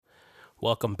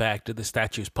Welcome back to the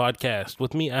Statues Podcast.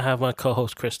 With me, I have my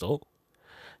co-host Crystal.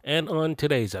 And on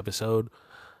today's episode,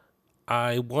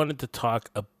 I wanted to talk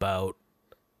about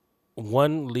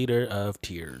 1 liter of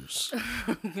tears.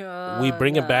 We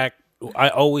bring it back. I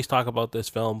always talk about this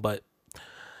film, but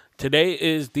today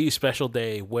is the special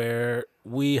day where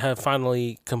we have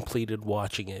finally completed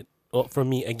watching it. Well, for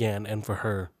me again, and for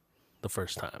her, the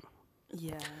first time.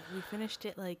 Yeah, we finished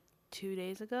it like 2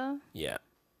 days ago. Yeah.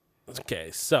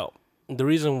 Okay, so the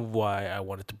reason why I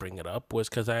wanted to bring it up was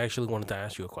because I actually wanted to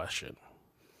ask you a question.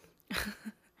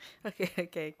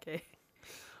 Okay.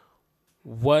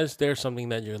 Was there something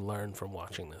that you learned from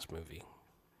watching this movie?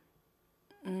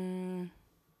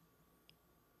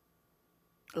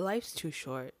 Life's too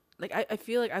short. Like, I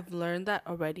feel like I've learned that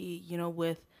already,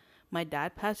 with my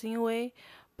dad passing away,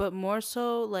 but more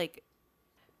so, like,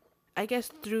 I guess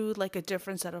through, like, a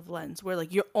different set of lens where,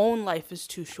 like, your own life is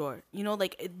too short.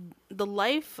 The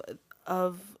life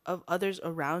of others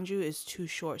around you is too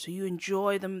short. So you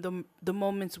enjoy the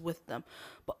moments with them,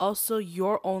 but also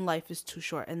your own life is too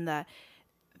short, and that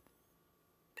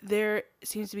there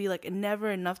seems to be like never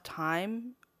enough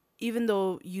time. Even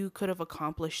though you could have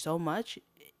accomplished so much,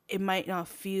 it might not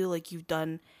feel like you've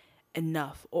done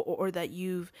enough, or that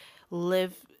you've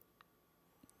lived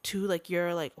to like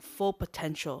your like full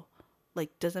potential.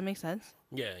 Like, does that make sense?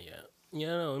 Yeah.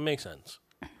 No, it makes sense.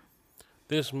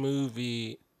 This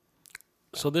movie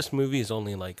is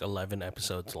only like 11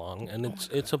 episodes long, and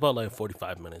it's about like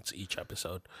 45 minutes each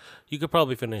episode. You could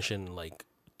probably finish in like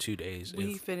 2 days.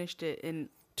 We finished it in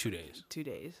 2 days. 2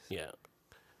 days. Yeah.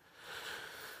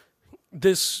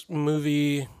 This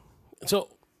movie, so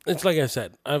it's like I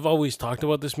said, I've always talked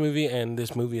about this movie, and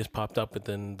this movie has popped up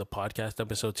within the podcast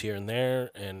episodes here and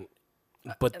there.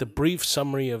 But the brief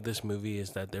summary of this movie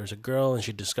is that there's a girl, and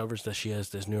she discovers that she has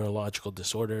this neurological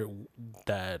disorder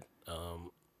that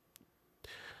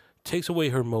takes away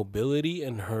her mobility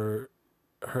and her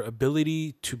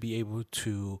ability to be able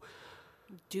to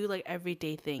do like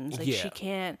everyday things. Like,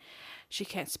 yeah. she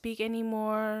can't speak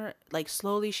anymore. Like,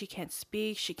 slowly she can't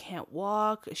speak, she can't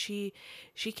walk, she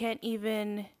can't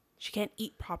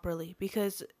eat properly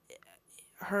because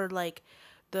her like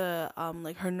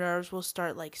her nerves will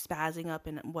start like spazzing up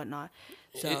and whatnot.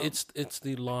 So it's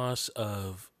the loss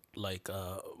of like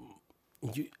the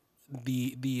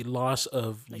loss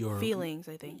of like your feelings,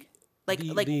 I think.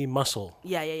 The muscle.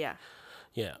 Yeah.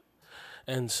 Yeah.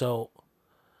 And so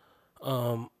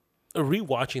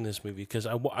rewatching this movie, because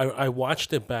I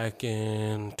watched it back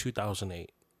in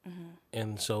 2008.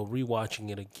 And so rewatching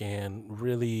it again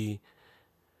really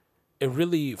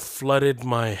flooded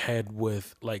my head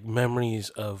with like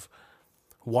memories of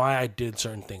why I did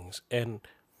certain things. And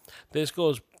this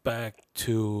goes back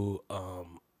to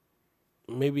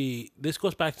maybe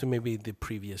the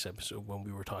previous episode when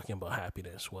we were talking about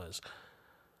happiness.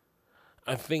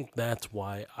 I think that's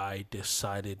why I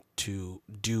decided to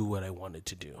do what I wanted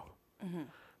to do.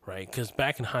 Right? Because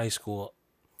back in high school,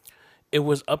 it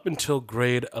was up until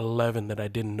grade 11 that I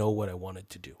didn't know what I wanted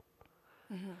to do.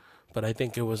 But I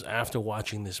think it was after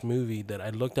watching this movie that I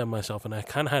looked at myself and I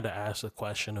kind of had to ask the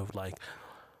question of like,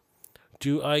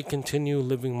 do I continue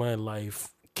living my life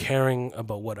caring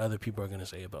about what other people are going to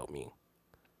say about me?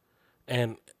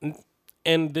 And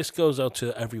this goes out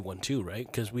to everyone too, right?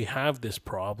 Because we have this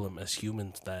problem as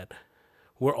humans that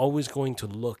we're always going to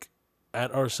look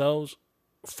at ourselves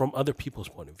from other people's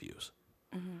point of views.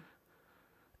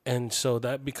 And so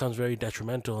that becomes very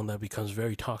detrimental, and that becomes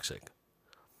very toxic.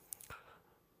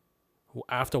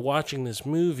 After watching this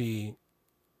movie,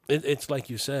 it's like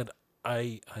you said,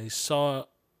 I saw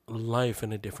life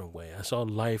in a different way. I saw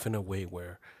life in a way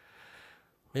where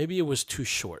maybe it was too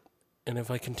short. And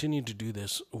if I continue to do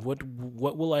this, what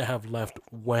will I have left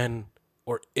when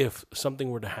or if something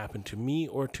were to happen to me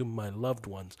or to my loved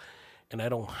ones and I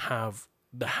don't have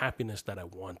the happiness that I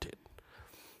wanted?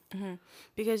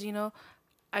 Because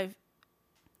I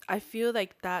feel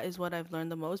like that is what I've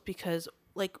learned the most, because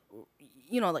like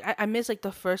I missed like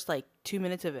the first like 2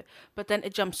 minutes of it, but then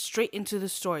it jumps straight into the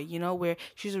story, where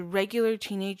she's a regular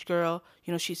teenage girl.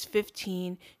 She's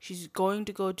 15, she's going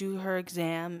to go do her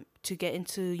exam to get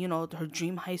into her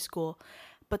dream high school,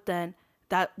 but then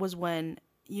that was when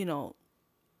the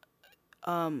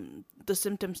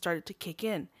symptoms started to kick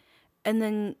in, and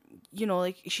then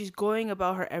like she's going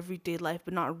about her everyday life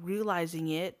but not realizing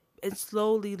it, and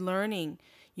slowly learning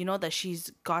that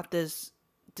she's got this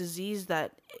disease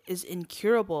that is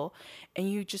incurable.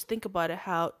 And you just think about it,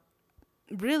 how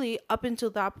really up until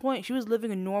that point she was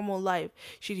living a normal life.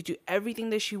 She could do everything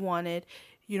that she wanted,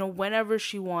 whenever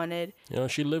she wanted.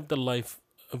 She lived the life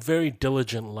a very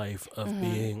diligent life of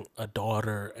being a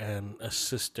daughter and a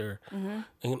sister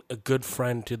and a good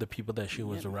friend to the people that she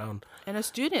was around. And a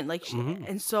student, like,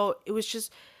 and so it was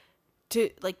just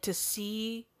to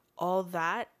see all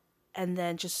that, and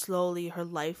then just slowly her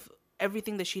life,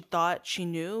 everything that she thought she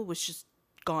knew was just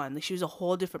gone. Like, she was a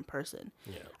whole different person.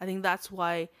 Yeah. I think that's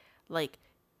why, like,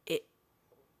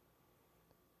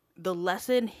 the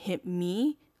lesson hit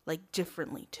me like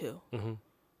differently too.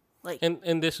 Like,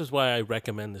 And this is why I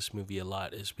recommend this movie a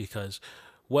lot, is because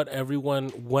when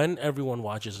everyone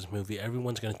watches this movie,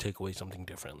 everyone's going to take away something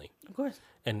differently. of course,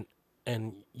 And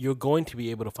you're going to be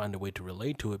able to find a way to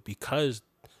relate to it, because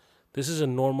this is a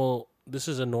normal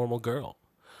girl.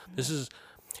 This is,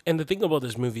 and the thing about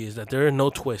this movie is that there are no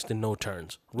twists and no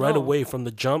turns. Right No. away from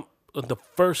the jump, the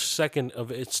first second of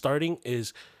it starting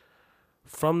is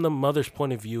from the mother's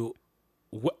point of view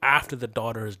after the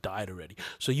daughter has died already.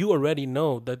 So you already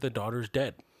know that the daughter's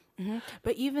dead.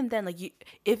 but even then, like,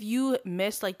 if you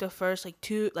miss like the first like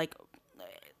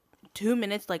 2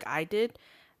 minutes, like I did,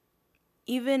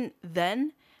 even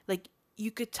then, like, you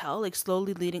could tell, like,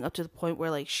 slowly leading up to the point where,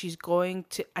 like, she's going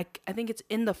to, I think it's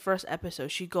in the first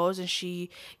episode, she goes and she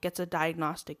gets a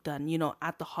diagnostic done,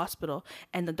 at the hospital,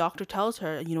 and the doctor tells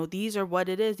her, these are what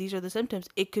it is, these are the symptoms,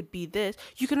 it could be this.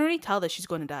 You can already tell that she's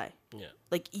going to die. Yeah.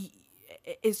 Like,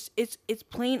 it's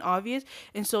plain obvious.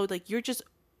 And so, like, you just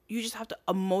have to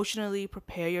emotionally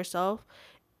prepare yourself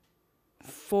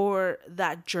for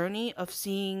that journey of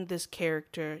seeing this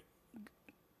character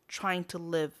trying to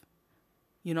live,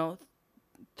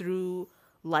 through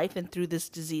life and through this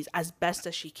disease as best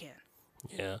as she can.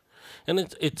 Yeah.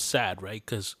 And it's sad, right?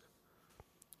 Because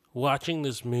watching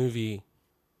this movie,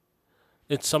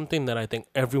 it's something that I think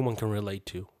everyone can relate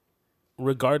to,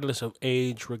 regardless of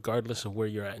age, regardless of where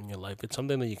you're at in your life. It's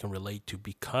something that you can relate to,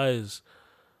 because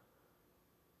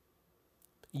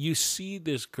you see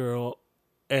this girl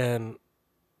and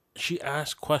she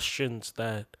asks questions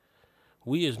that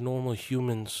we as normal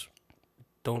humans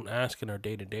don't ask in our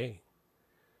day to day.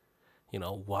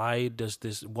 Why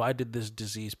did this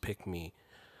disease pick me?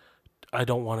 I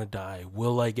don't want to die.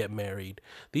 Will I get married?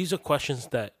 These are questions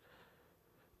that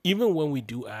even when we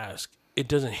do ask, it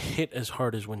doesn't hit as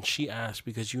hard as when she asks,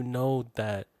 because you know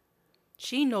that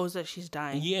she knows that she's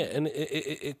dying. Yeah, and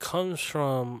it comes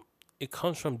from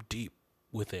deep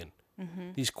within.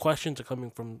 These questions are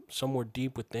coming from somewhere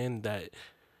deep within, that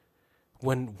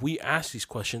when we ask these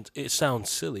questions, it sounds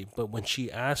silly, but when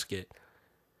she asks it,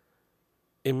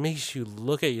 it makes you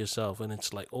look at yourself, and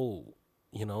it's like, oh,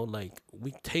 like,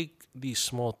 we take these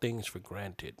small things for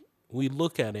granted. We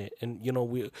look at it, and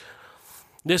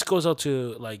this goes out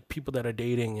to, like, people that are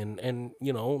dating, and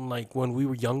like, when we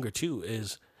were younger too,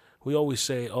 is we always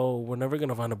say, oh, we're never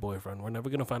gonna find a boyfriend, we're never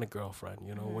gonna find a girlfriend,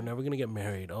 we're never gonna get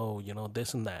married, oh,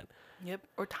 this and that. Yep.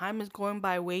 Or time is going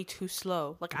by way too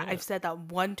slow. Like, Yeah. I've said that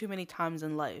one too many times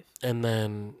in life. And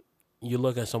then you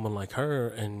look at someone like her,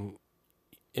 and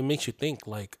it makes you think,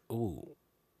 like, ooh,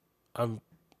 I'm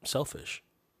selfish.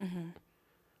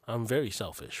 I'm very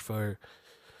selfish for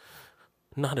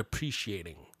not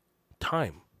appreciating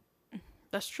time.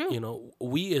 That's true.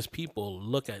 We as people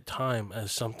look at time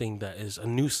as something that is a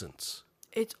nuisance.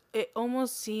 It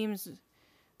almost seems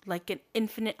like an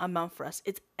infinite amount for us.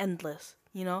 It's endless,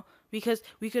 because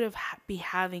we could have be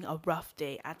having a rough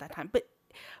day at that time.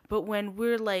 But when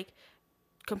we're, like,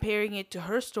 comparing it to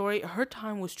her story, her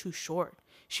time was too short.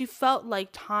 She felt like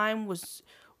time was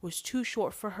too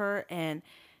short for her, and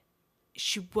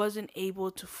she wasn't able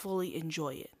to fully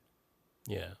enjoy it.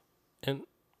 Yeah. And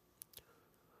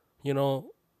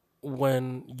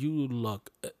when you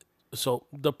look, so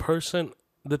the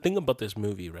thing about this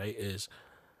movie, right, is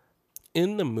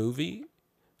in the movie,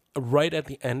 right at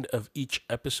the end of each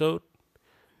episode,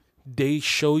 they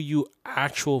show you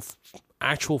actual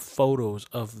photos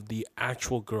of the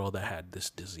actual girl that had this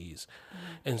disease.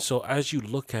 And so as you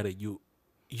look at it,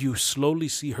 you slowly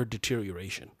see her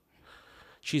deterioration.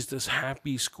 She's this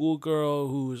happy schoolgirl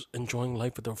who's enjoying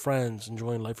life with her friends,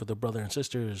 enjoying life with her brother and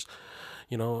sisters,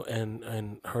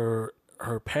 and her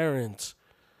parents.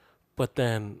 But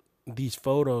then these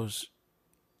photos,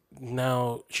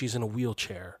 now she's in a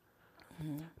wheelchair.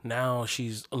 Now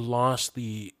she's lost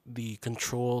the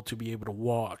control to be able to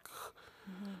walk.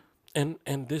 And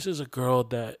this is a girl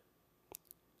that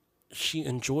she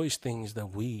enjoys things that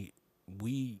we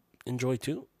enjoy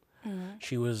too.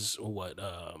 She was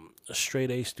a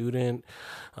straight A student,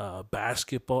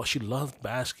 basketball. She loved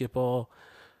basketball,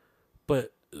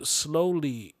 but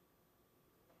slowly.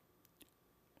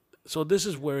 So this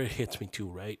is where it hits me too,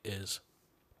 right? Is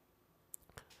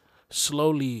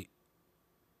slowly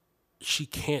she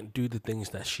can't do the things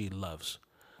that she loves.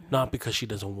 not because she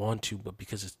doesn't want to, but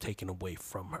because it's taken away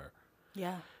from her.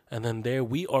 Yeah. And then there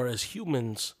we are as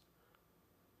humans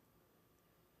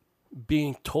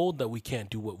being told that we can't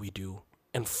do what we do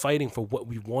and fighting for what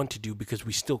we want to do because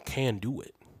we still can do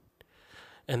it.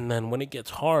 And then when it gets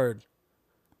hard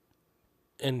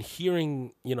and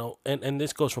hearing, and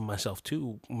this goes for myself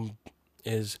too,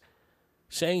 is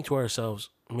saying to ourselves,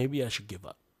 maybe I should give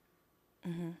up.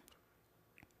 Mm-hmm.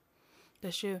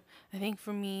 That's true. I think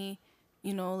for me,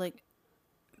 like,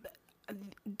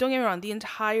 don't get me wrong, the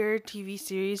entire TV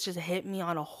series just hit me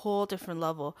on a whole different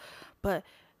level. But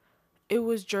it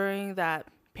was during that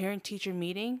parent-teacher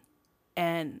meeting,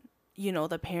 and,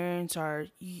 the parents are,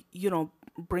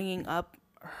 bringing up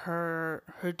her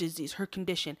disease, her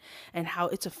condition, and how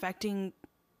it's affecting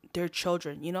their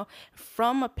children,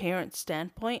 from a parent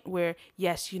standpoint where,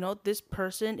 yes, this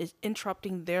person is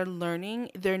interrupting their learning.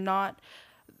 They're not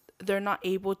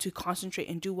able to concentrate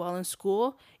and do well in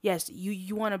school. Yes,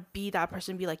 you want to be that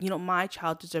person, be like, my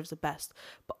child deserves the best.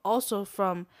 But also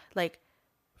from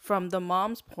the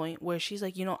mom's point where she's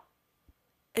like,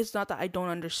 it's not that I don't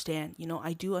understand.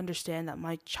 I do understand that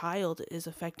my child is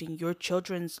affecting your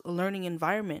children's learning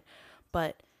environment,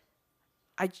 but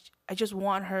I just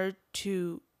want her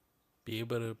to be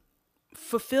able to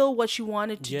fulfill what she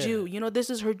wanted to do. This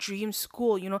is her dream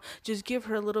school. Just give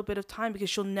her a little bit of time because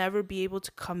she'll never be able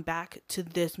to come back to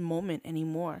this moment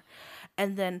anymore.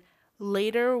 And then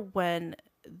later when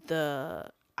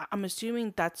I'm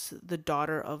assuming that's the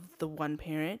daughter of the one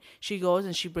parent, she goes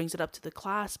and she brings it up to the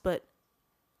class, but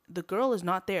the girl is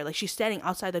not there. Like, she's standing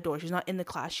outside the door. She's not in the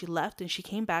class. She left and she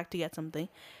came back to get something.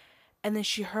 And then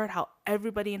she heard how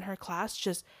everybody in her class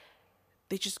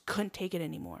they just couldn't take it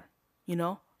anymore.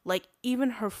 Like, even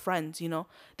her friends,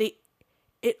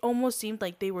 it almost seemed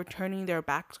like they were turning their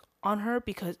backs on her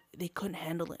because they couldn't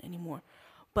handle it anymore.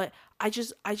 But I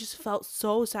just felt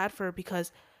so sad for her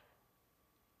because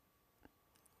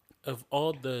of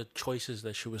all the choices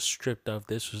that she was stripped of,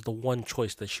 this was the one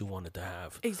choice that she wanted to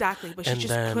have. Exactly, but she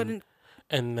couldn't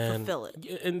fulfill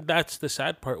it. And that's the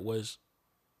sad part, was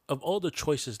of all the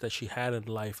choices that she had in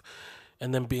life,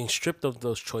 and then being stripped of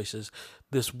those choices,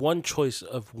 this one choice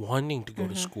of wanting to go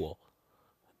to school,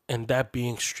 and that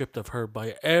being stripped of her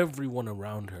by everyone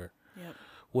around her,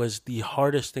 was the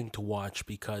hardest thing to watch,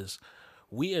 because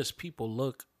we as people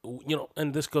look,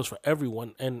 and this goes for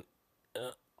everyone, and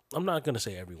I'm not going to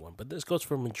say everyone, but this goes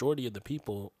for a majority of the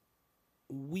people,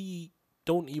 we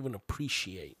don't even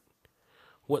appreciate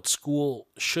what school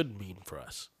should mean for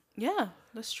us. Yeah,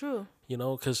 that's true.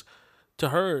 Because to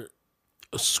her,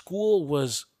 school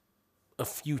was a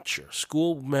future.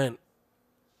 School meant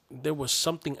there was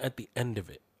something at the end of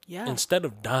it. Yeah. Instead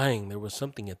of dying, there was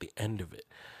something at the end of it.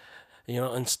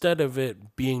 Instead of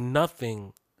it being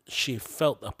nothing, she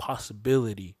felt a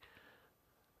possibility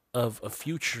of a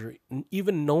future,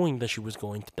 even knowing that she was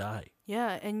going to die.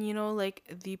 Yeah, and like,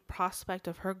 the prospect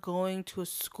of her going to a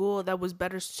school that was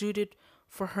better suited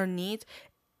for her needs,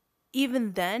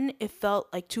 even then, it felt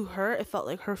like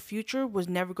her future was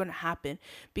never going to happen,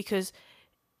 because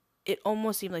it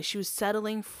almost seemed like she was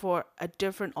settling for a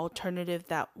different alternative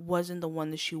that wasn't the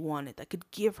one that she wanted, that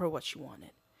could give her what she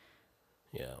wanted.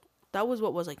 Yeah. That was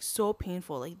what was, like, so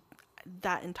painful. Like,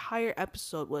 that entire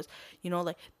episode was,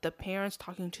 like, the parents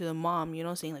talking to the mom,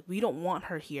 saying, like, we don't want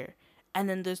her here. And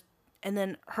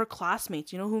then her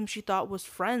classmates, whom she thought was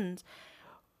friends,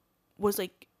 was,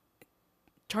 like,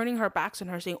 turning her backs on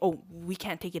her, saying, oh, we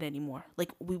can't take it anymore.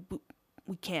 Like, we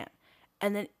can't.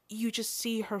 And then you just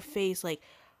see her face, like,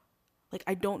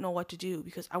 I don't know what to do,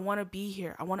 because I want to be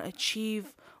here. I want to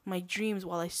achieve my dreams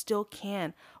while I still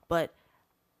can. But,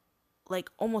 like,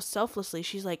 almost selflessly,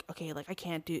 she's like, okay, like, I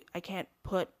can't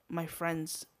put my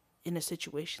friends in a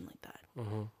situation like that.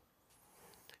 Mm-hmm.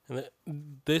 And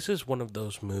this is one of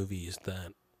those movies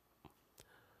that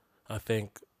I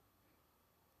think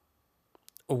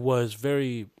was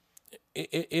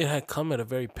it had come at a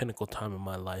very pinnacle time in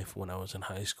my life when I was in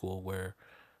high school, where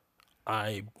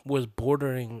I was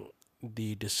bordering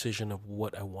the decision of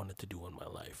what I wanted to do in my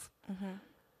life. Mm-hmm.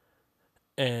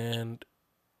 And,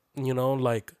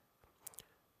 like,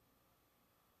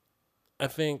 I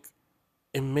think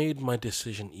it made my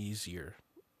decision easier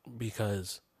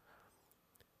because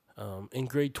in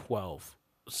grade 12,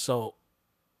 so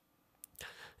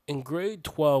in grade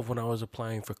 12, when I was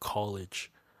applying for college,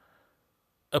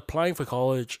 I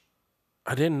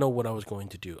didn't know what I was going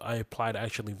to do. I applied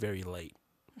actually very late,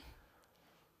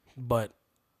 but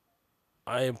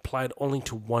I applied only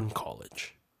to one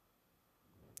college.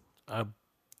 And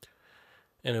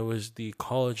it was the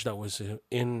college that was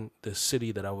in the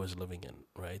city that I was living in,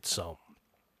 right? So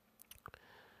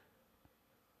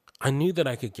I knew that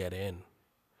I could get in,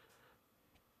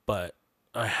 but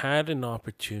I had an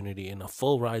opportunity in a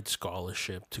full ride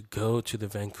scholarship to go to the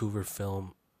Vancouver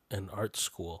Film and Art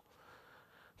School,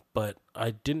 but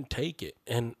I didn't take it.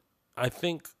 And I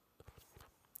think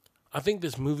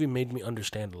this movie made me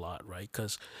understand a lot, right?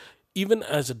 Because even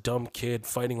as a dumb kid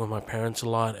fighting with my parents a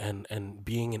lot and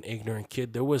being an ignorant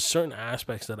kid, there was certain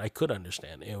aspects that I could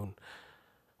understand. And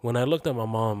when I looked at my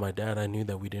mom and my dad, I knew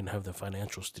that we didn't have the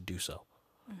financials to do so.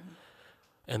 Mm-hmm.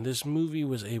 And this movie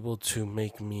was able to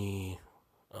make me,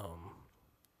 I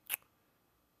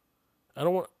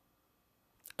don't want,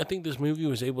 I think this movie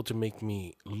was able to make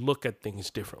me look at things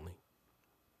differently.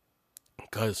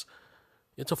 Because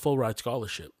it's a full ride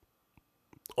scholarship.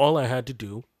 All I had to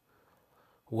do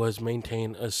was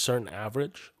maintain a certain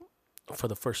average for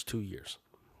the first 2 years.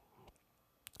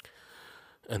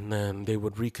 And then they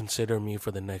would reconsider me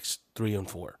for the next 3 and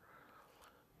 4.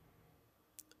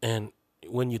 And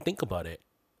when you think about it,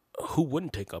 who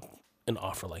wouldn't take up an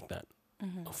offer like that?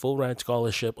 Mm-hmm. A full ride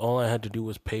scholarship, all I had to do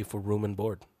was pay for room and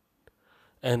board.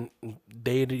 And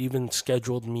they had even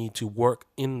scheduled me to work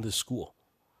in the school.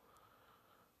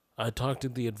 I talked to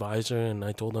the advisor and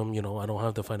I told them, I don't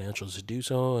have the financials to do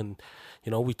so. And,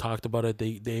 we talked about it.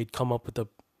 They'd come up with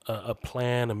a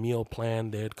plan, a meal plan.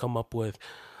 They had come up with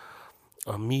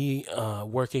me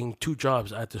working 2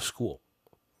 jobs at the school.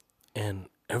 And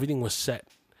everything was set.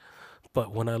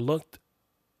 But when I looked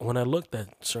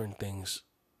at certain things,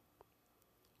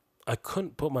 I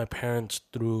couldn't put my parents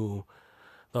through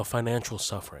the financial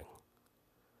suffering.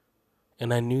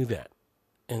 And I knew that.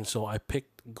 And so I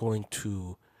picked going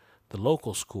to the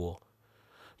local school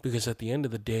because at the end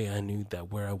of the day, I knew that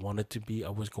where I wanted to be, I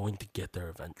was going to get there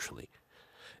eventually.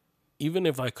 Even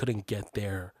if I couldn't get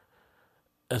there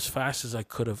as fast as I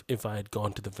could have if I had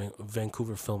gone to the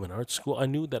Vancouver Film and Art School, I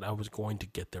knew that I was going to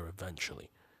get there eventually.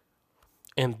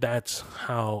 And that's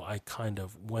how I kind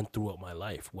of went throughout my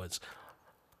life. Was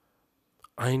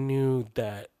I knew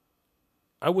that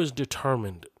I was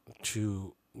determined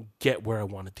to get where I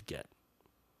wanted to get.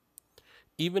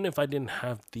 Even if I didn't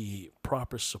have the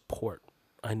proper support,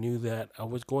 I knew that I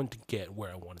was going to get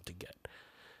where I wanted to get.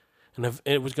 And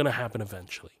it was going to happen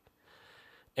eventually.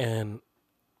 And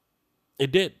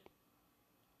it did.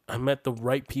 I met the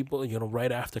right people,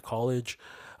 right after college.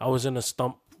 I was in a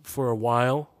slump for a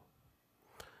while.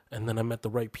 And then I met the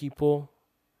right people.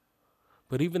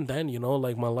 But even then,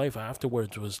 like my life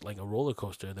afterwards was like a roller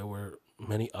coaster. There were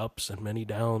many ups and many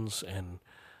downs and,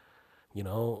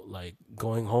 like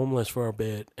going homeless for a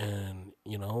bit and,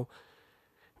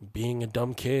 being a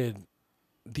dumb kid.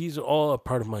 These are all a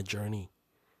part of my journey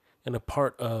and a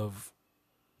part of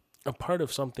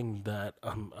something that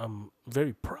I'm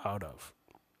very proud of.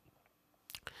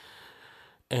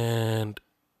 And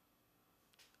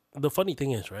the funny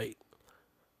thing is, right?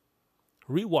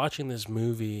 Rewatching this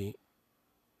movie,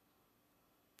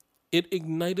 it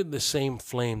ignited the same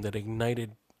flame that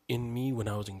ignited in me when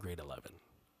I was in grade 11.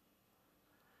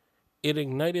 It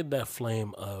ignited that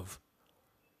flame of,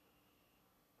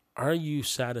 are you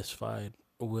satisfied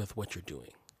with what you're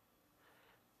doing?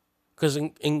 Because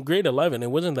in grade 11,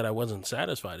 it wasn't that I wasn't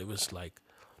satisfied. It was like,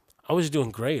 I was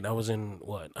doing great. I was in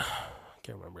what? I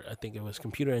can't remember. I think it was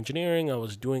computer engineering. I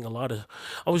was doing a lot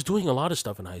of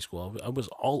stuff in high school. I was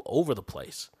all over the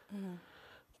place. Mm-hmm.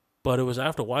 But it was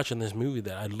after watching this movie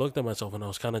that I looked at myself and I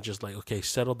was kind of just like, okay,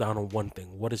 settle down on one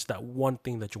thing. What is that one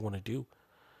thing that you want to do?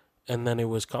 And then it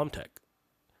was Comtech.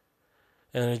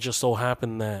 And it just so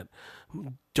happened that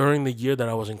during the year that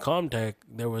I was in Comtech,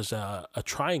 there was a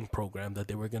trying program that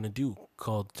they were going to do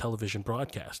called television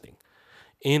broadcasting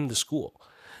in the school.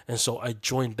 And so I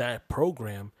joined that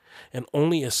program, and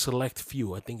only a select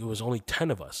few, I think it was only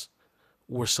 10 of us,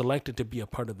 were selected to be a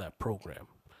part of that program.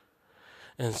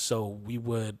 And so we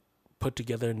would put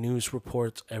together news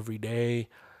reports every day.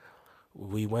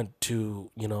 We went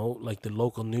to, like the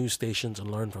local news stations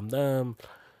and learned from them.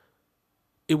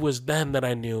 It was then that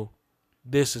I knew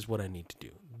this is what I need to do.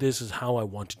 This is how I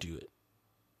want to do it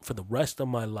for the rest of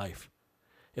my life.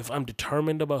 If I'm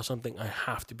determined about something, I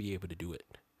have to be able to do it.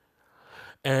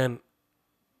 And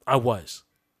I was.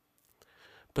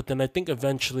 But then I think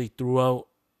eventually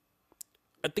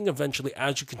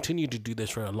as you continue to do this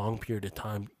for a long period of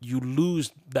time, you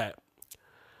lose that.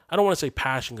 I don't want to say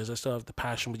passion because I still have the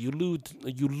passion, but you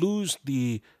lose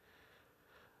the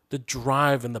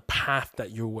drive and the path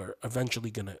that you were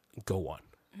eventually going to go on.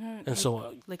 And like,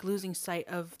 so like losing sight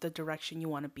of the direction you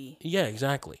want to be. Yeah,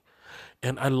 exactly.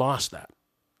 And I lost that.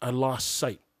 I lost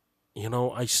sight.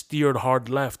 I steered hard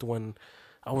left when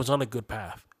I was on a good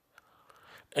path.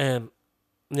 And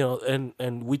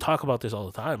and we talk about this all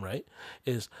the time, right?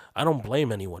 Is I don't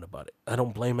blame anyone about it. I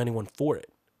don't blame anyone for it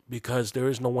because there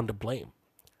is no one to blame.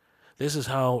 This is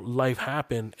how life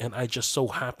happened, and I just so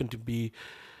happened to be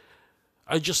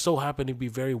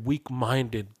very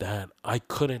weak-minded that I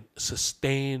couldn't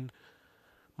sustain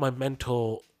my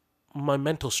mental my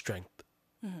mental strength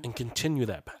and continue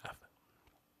that path.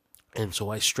 And so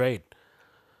I strayed.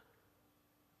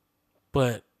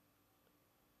 But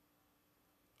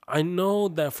I know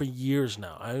that for years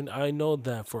now, I know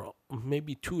that for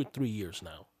maybe 2 or 3 years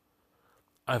now,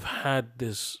 I've had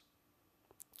this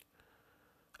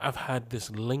I've had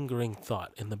this lingering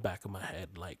thought in the back of my head,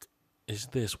 like, is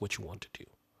this what you want to do?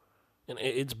 And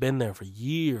it's been there for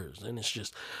years, and it's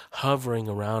just hovering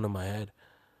around in my head.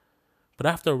 But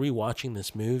after rewatching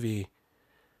this movie,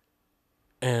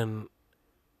 and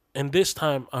and this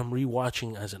time I'm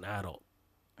rewatching as an adult.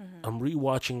 I'm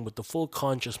rewatching with the full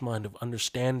conscious mind of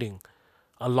understanding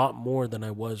a lot more than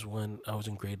I was when I was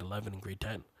in grade 11 and grade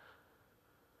 10.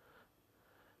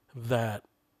 That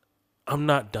I'm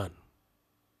not done.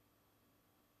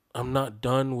 I'm not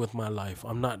done with my life.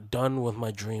 I'm not done with my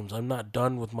dreams. I'm not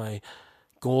done with my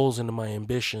goals and my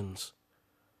ambitions.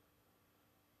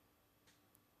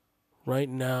 Right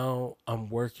now, I'm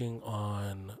working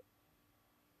on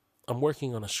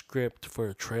a script for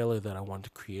a trailer that I want to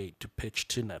create to pitch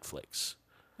to Netflix.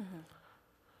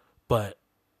 But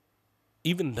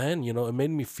even then, it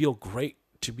made me feel great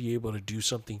to be able to do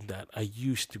something that I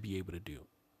used to be able to do.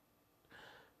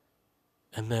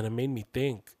 And then it made me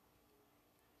think,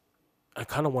 I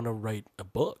kind of want to write a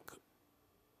book.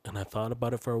 And I thought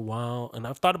about it for a while, and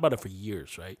I've thought about it for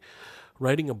years, right?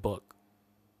 Writing a book.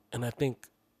 And I think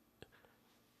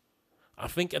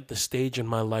at the stage in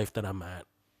my life that I'm at,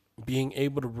 being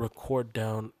able to record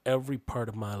down every part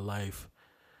of my life,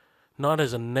 not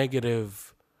as a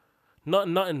negative, not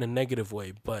in a negative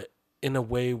way, but in a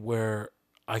way where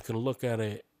I can look at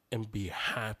it and be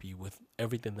happy with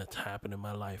everything that's happened in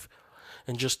my life,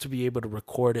 and just to be able to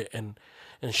record it and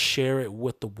share it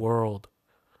with the world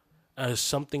as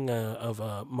something of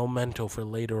a memento for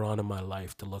later on in my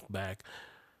life to look back.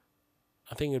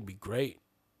 I think it'd be great.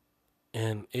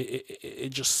 And it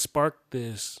just sparked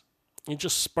this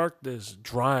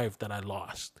drive that I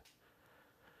lost.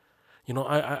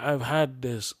 I've had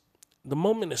this, the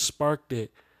moment it sparked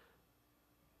it,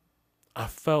 I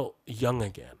felt young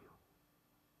again.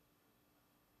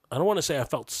 I don't want to say I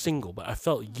felt single, but I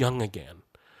felt young again.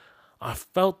 I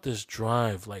felt this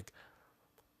drive, like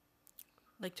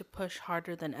to push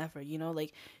harder than ever,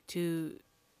 like to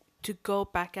go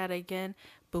back at it again,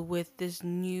 but with this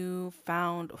new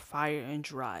found fire and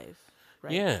drive,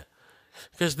 right? Yeah,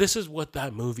 because this is what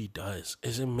that movie does,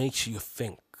 is it makes you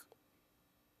think.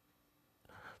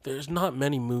 There's not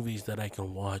many movies that I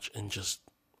can watch and just,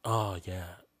 oh yeah,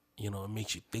 it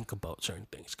makes you think about certain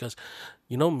things. Because,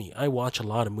 me, I watch a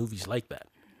lot of movies like that.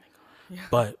 Yeah.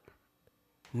 But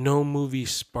no movie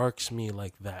sparks me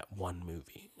like that one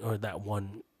movie or that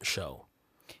one show.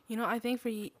 I think for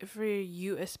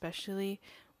you especially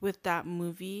with that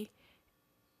movie,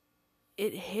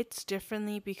 it hits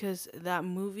differently because that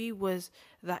movie was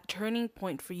that turning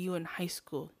point for you in high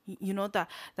school.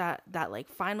 That like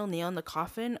final nail in the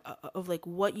coffin of like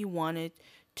what you wanted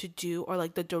to do, or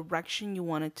like the direction you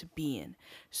wanted to be in.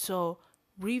 So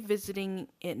revisiting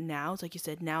it now, it's like you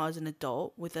said, now as an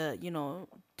adult with a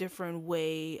different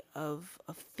way of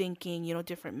thinking,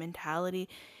 different mentality,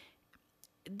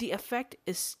 the effect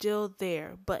is still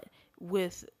there, but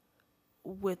with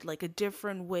like a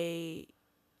different way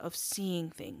of seeing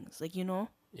things,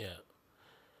 Yeah.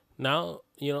 Now,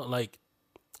 like,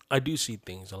 I do see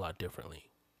things a lot differently.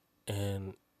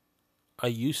 And I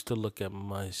used to look at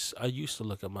my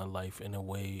life in a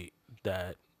way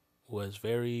that was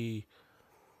very,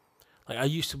 like, I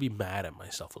used to be mad at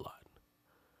myself a lot.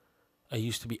 I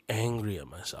used to be angry at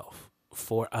myself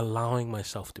for allowing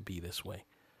myself to be this way,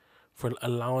 for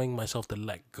allowing myself to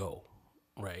let go,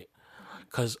 right?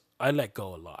 Because I let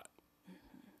go a lot.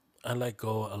 I let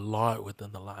go a lot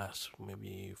within the last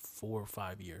maybe 4 or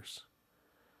 5 years.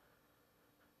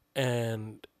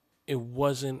 And it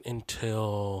wasn't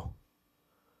until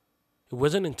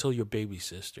your baby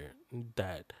sister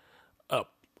that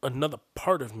another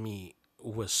part of me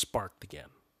was sparked again.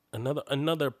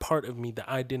 Another part of me that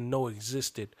I didn't know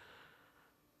existed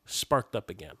sparked up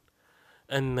again.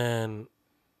 And then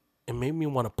it made me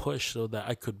want to push so that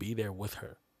I could be there with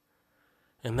her.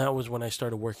 And that was when I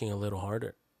started working a little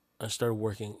harder. I started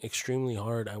working extremely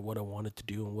hard at what I wanted to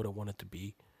do and what I wanted to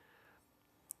be.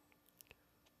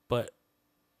 But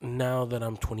now that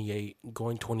I'm 28,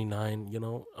 going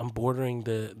 29, I'm bordering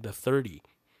the 30.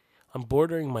 I'm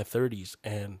bordering my 30s,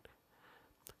 and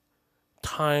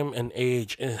time and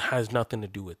age, it has nothing to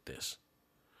do with this.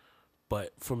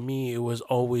 But for me, it was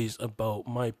always about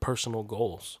my personal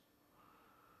goals.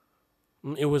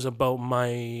 It was about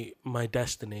my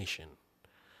destination.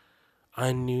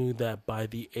 I knew that by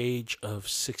the age of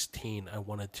 16, I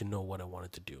wanted to know what I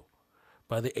wanted to do.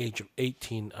 By the age of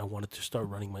 18, I wanted to start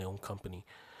running my own company.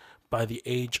 By the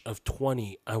age of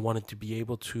 20, I wanted to be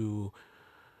able to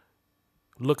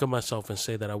look at myself and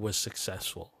say that I was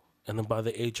successful. And then by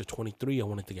the age of 23, I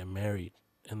wanted to get married.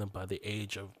 And then by the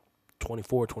age of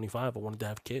 24, 25, I wanted to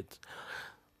have kids.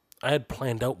 I had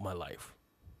planned out my life.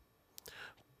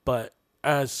 But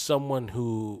as someone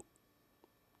who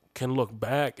can look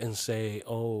back and say,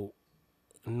 oh,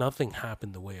 nothing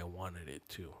happened the way I wanted it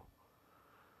to.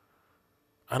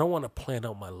 I don't want to plan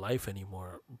out my life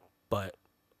anymore, but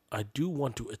I do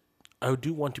want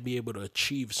to be able to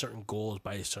achieve certain goals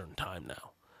by a certain time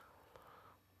now.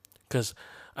 Cuz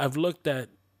I've looked at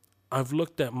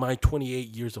my 28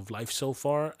 years of life so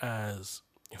far as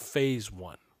phase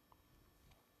 1.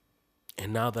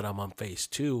 And now that I'm on phase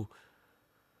 2,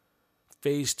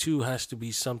 phase 2 has to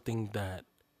be something that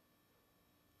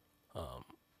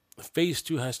phase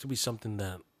 2 has to be something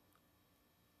that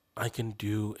I can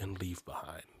do and leave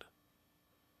behind.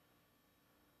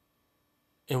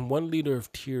 In 1 Liter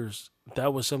of Tears,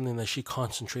 that was something that she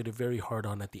concentrated very hard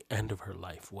on at the end of her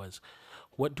life, was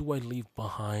what do I leave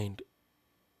behind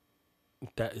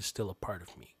that is still a part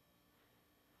of me?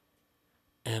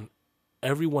 And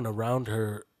everyone around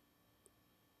her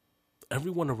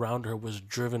was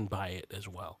driven by it as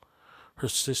well. Her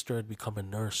sister had become a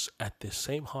nurse at the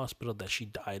same hospital that she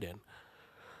died in.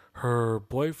 Her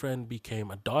boyfriend became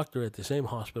a doctor at the same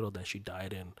hospital that she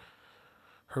died in.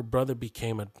 Her brother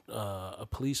became a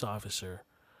police officer.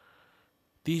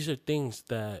 These are things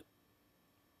that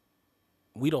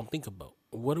we don't think about.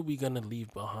 What are we going to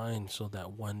leave behind so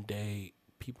that one day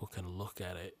people can look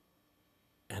at it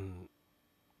and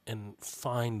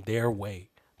find their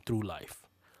way through life?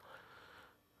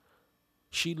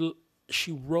 She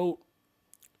wrote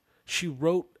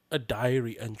a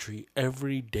diary entry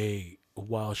every day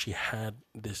while she had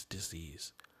this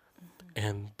disease.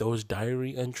 And those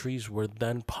diary entries were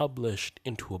then published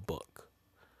into a book.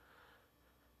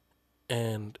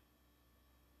 And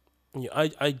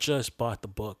I just bought the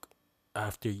book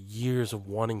after years of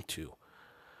wanting to,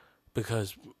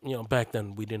 because back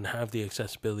then we didn't have the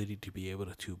accessibility to be able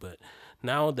to, but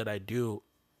now that I do,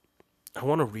 I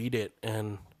want to read it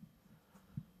and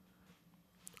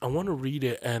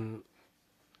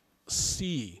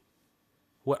see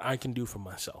what I can do for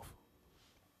myself.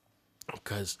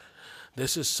 Because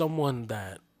this is someone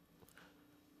that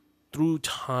through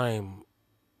time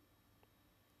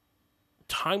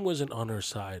wasn't on her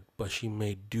side, but she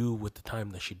made do with the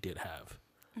time that she did have.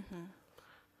 Mm-hmm.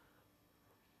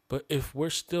 But if we're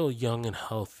still young and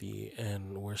healthy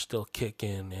and we're still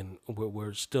kicking and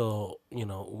we're still,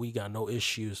 we got no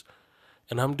issues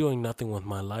and I'm doing nothing with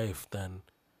my life, then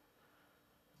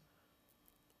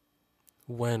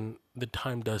when the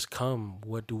time does come,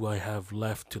 what do I have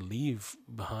left to leave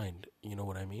behind? You know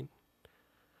what I mean?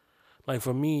 Like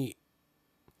for me,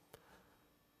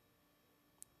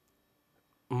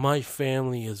 my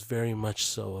family is very much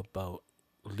so about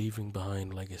leaving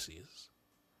behind legacies.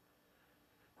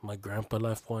 My grandpa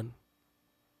left one.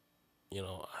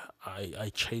 I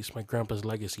chase my grandpa's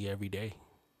legacy every day.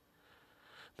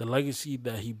 The legacy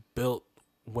that he built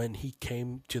when he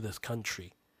came to this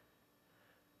country.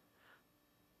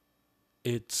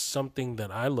 It's something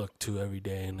that I look to every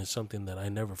day, and it's something that I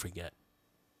never forget.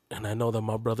 And I know that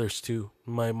my brothers too,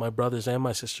 my brothers and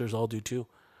my sisters all do too.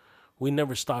 We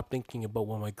never stopped thinking about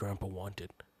what my grandpa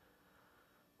wanted.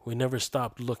 We never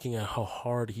stopped looking at how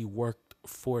hard he worked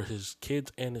for his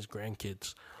kids and his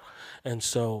grandkids. And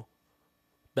so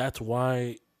that's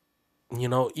why,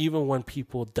 even when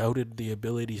people doubted the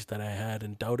abilities that I had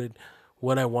and doubted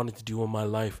what I wanted to do in my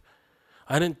life,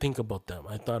 I didn't think about them.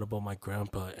 I thought about my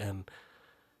grandpa. And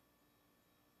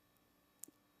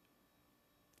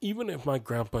even if my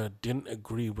grandpa didn't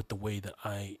agree with the way that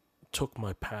I took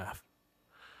my path,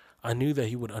 I knew that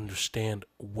he would understand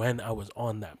when I was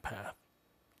on that path.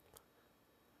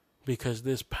 Because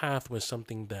this path was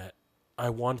something that I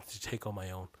wanted to take on my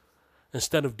own,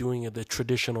 instead of doing it the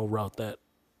traditional route that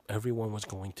everyone was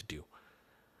going to do.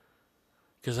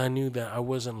 Because I knew that I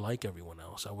wasn't like everyone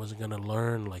else. I wasn't going to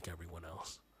learn like everyone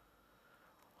else.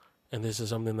 And this is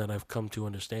something that I've come to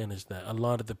understand, is that a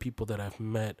lot of the people that I've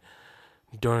met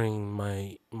during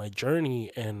my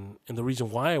journey and the reason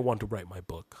why I want to write my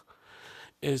book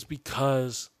is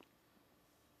because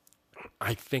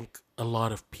I think a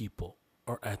lot of people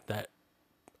or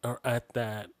at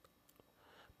that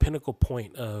pinnacle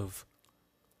point of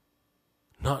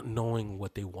not knowing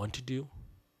what they want to do,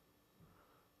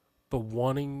 but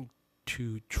wanting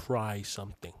to try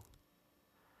something.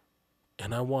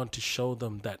 And I want to show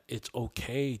them that it's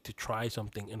okay to try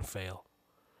something and fail.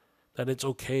 That it's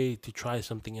okay to try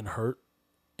something and hurt.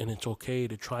 And it's okay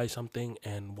to try something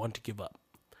and want to give up.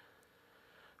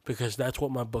 Because that's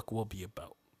what my book will be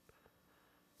about.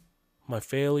 My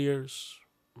failures,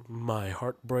 my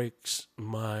heartbreaks,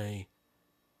 my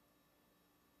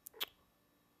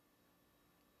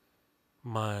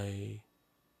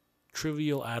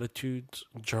trivial attitudes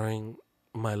during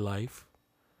my life,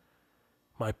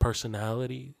 my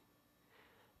personality,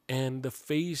 and the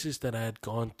phases that I had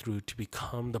gone through to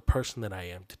become the person that I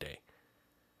am today.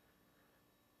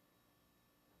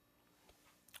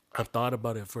 I've thought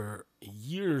about it for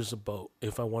years about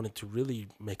if I wanted to really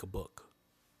make a book.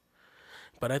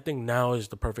 But I think now is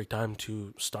the perfect time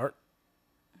to start.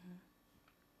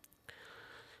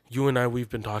 You and I, we've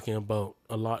been talking about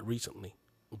a lot recently.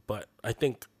 But I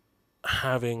think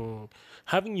having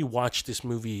you watch this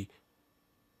movie,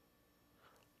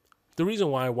 the reason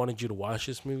why I wanted you to watch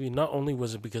this movie, not only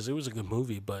was it because it was a good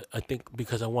movie, but I think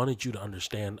because I wanted you to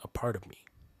understand a part of me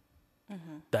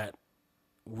that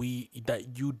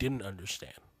you didn't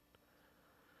understand.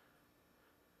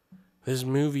 This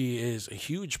movie is a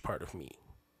huge part of me.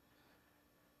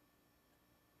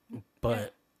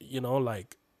 But,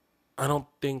 like, I don't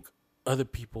think other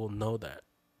people know that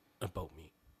about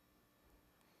me.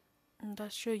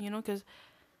 That's true, because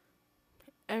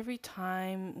every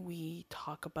time we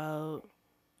talk about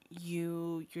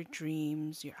you, your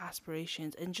dreams, your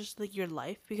aspirations, and just like your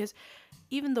life, because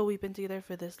even though we've been together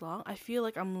for this long, I feel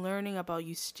like I'm learning about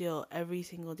you still every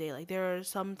single day. Like, there are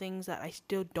some things that I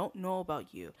still don't know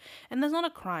about you, and that's not a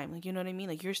crime. Like, you know what I mean?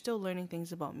 Like, you're still learning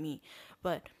things about me,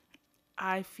 but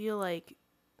I feel like,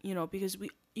 because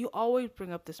you always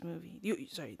bring up this movie,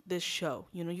 this show,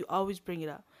 you always bring it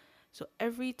up. So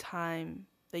every time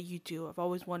that you do, I've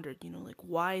always wondered, like,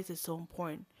 why is it so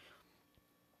important?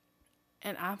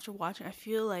 And after watching, I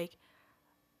feel like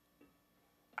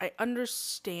I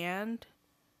understand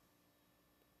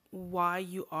why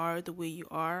you are the way you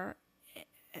are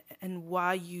and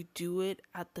why you do it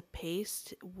at the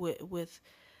pace with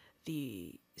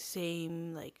the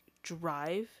same, like,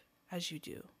 drive as you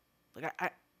do. Like,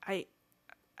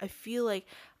 I feel like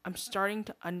I'm starting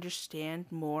to understand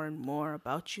more and more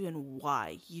about you and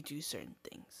why you do certain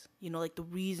things. Like the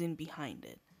reason behind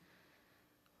it.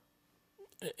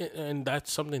 And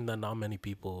that's something that not many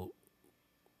people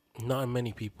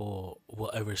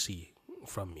will ever see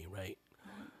from me, right?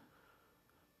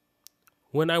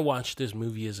 When I watched this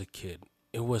movie as a kid,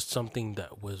 it was something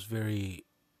that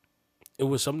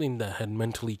had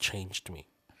mentally changed me.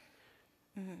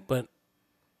 But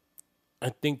I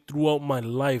think throughout my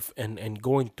life and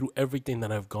going through everything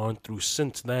that I've gone through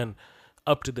since then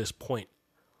up to this point,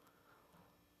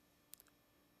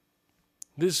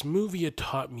 this movie had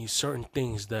taught me certain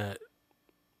things that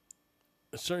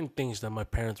my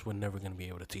parents were never going to be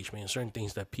able to teach me, and certain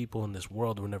things that people in this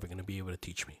world were never going to be able to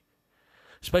teach me,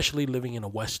 especially living in a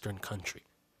Western country.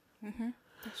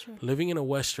 That's true. Living in a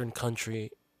Western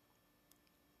country,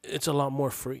 it's a lot more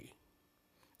free.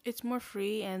 It's more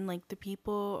free, and like the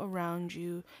people around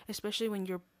you, especially when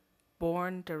you're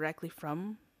born directly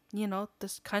from,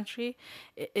 this country,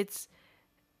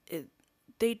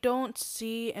 they don't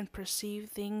see and perceive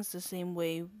things the same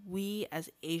way we as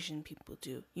Asian people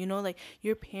do. Like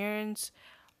your parents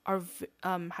are,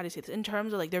 how do you say this? In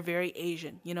terms of like, they're very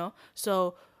Asian,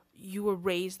 So you were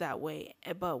raised that way.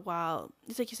 But while,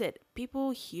 it's like you said,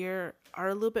 people here are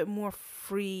a little bit more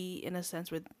free in a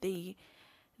sense where they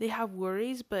have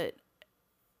worries, but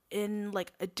in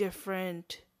like a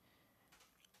different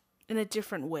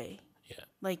way. Yeah.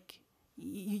 Like,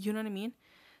 you know what I mean?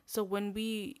 So when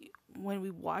we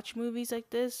watch movies like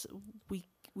this, we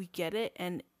get it,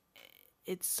 and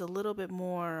it's a little bit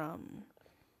more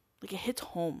like it hits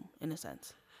home in a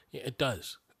sense. Yeah, it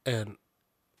does. And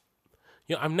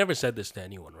I've never said this to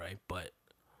anyone, right? But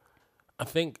I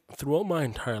think throughout my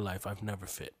entire life, I've never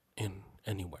fit in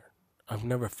anywhere. I've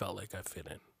never felt like I fit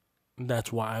in.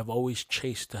 That's why I've always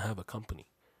chased to have a company.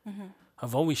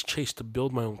 I've always chased to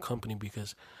build my own company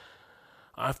because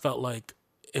I felt like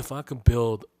if I could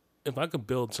build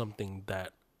something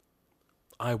that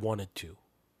I wanted to,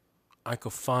 I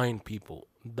could find people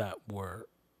that were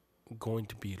going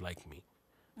to be like me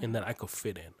and that I could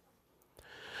fit in.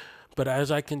 But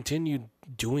as I continued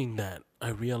doing that, I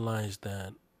realized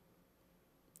that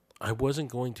I wasn't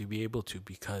going to be able to,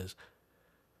 because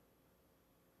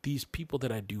these people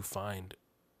that I do find,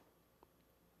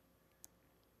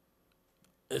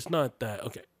 it's not that,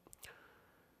 okay,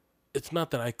 it's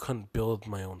not that I couldn't build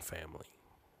my own family.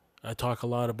 I talk a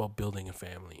lot about building a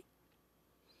family.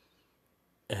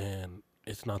 And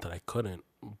it's not that I couldn't,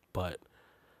 but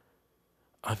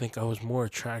I think I was more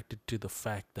attracted to the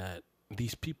fact that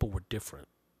these people were different.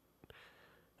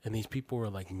 And these people were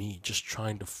like me, just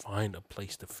trying to find a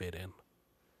place to fit in.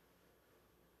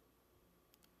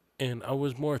 And I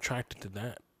was more attracted to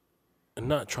that. And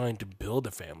not trying to build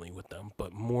a family with them,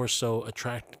 but more so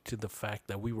attracted to the fact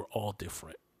that we were all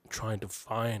different. Trying to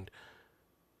find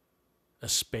a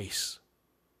space,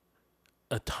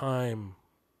 a time,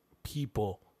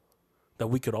 people that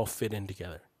we could all fit in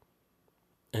together.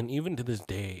 And even to this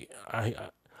day,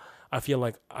 I feel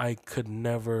like I could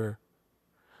never.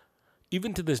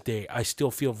 Even to this day, I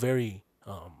still feel very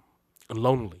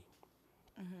lonely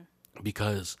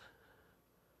because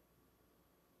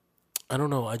I don't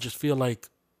know. I just feel like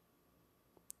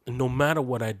no matter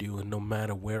what I do and no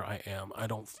matter where I am, I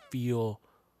don't feel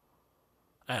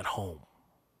at home.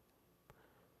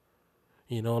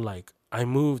 You know, like I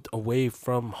moved away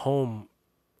from home.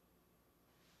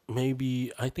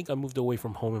 Maybe I think I moved away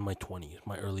from home in my 20s,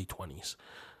 my early 20s.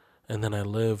 And then I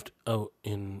lived out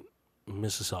in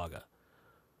Mississauga.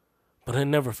 But it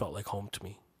never felt like home to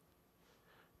me.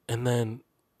 And then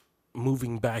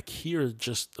moving back here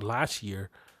just last year,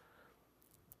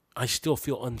 I still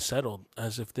feel unsettled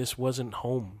as if this wasn't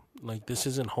home. Like this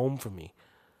isn't home for me.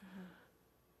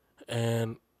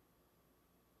 And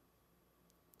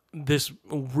this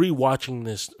rewatching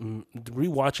this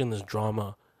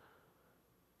drama,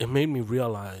 it made me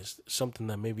realize something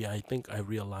that maybe I think I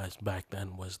realized back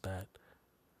then, was that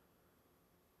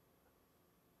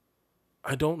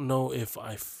I don't know if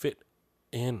I fit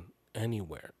in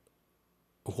anywhere.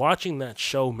 Watching that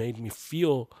show, it made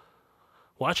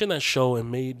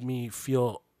me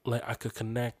feel like I could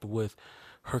connect with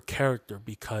her character,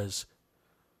 because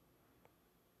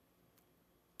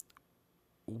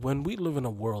when we live in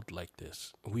a world like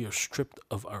this, we are stripped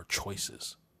of our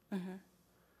choices.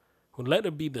 Well, let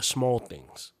it be the small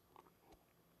things.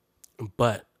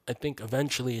 But I think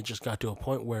eventually it just got to a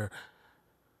point where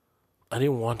I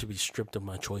didn't want to be stripped of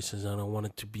my choices, and I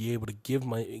wanted to be able to give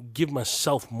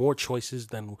myself more choices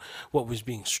than what was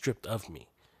being stripped of me.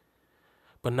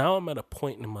 But now I'm at a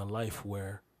point in my life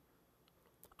where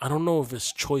I don't know if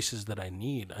it's choices that I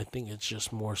need. I think it's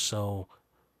just more so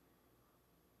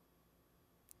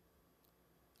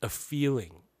a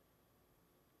feeling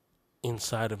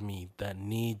inside of me that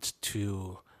needs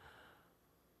to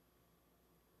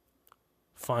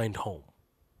find home.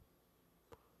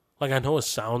 Like, I know it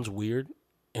sounds weird,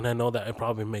 and I know that it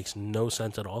probably makes no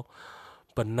sense at all,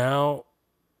 but now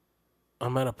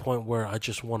I'm at a point where I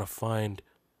just want to find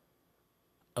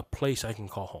a place I can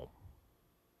call home.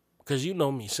 Because you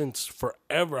know me, since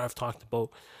forever I've talked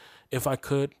about, if I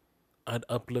could, I'd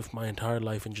uplift my entire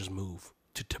life and just move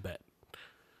to Tibet.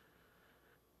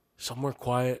 Somewhere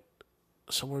quiet,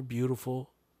 somewhere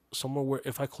beautiful, somewhere where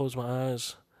if I close my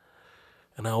eyes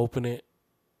and I open it,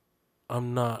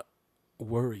 I'm not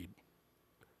worried.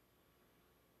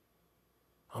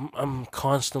 I'm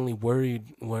constantly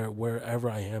worried wherever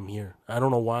I am here. I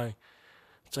don't know why.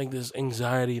 It's like this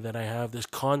anxiety that I have, this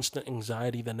constant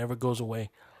anxiety that never goes away.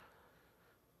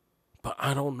 But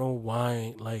I don't know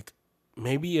why. Like,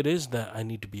 maybe it is that I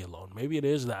need to be alone. Maybe it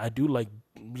is that I do like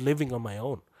living on my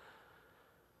own.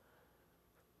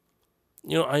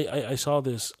 You know, I saw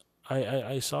this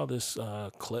I saw this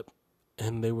clip,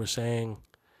 and they were saying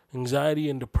anxiety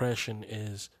and depression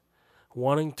is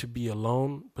wanting to be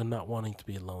alone but not wanting to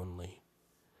be lonely,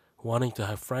 wanting to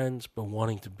have friends but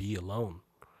wanting to be alone,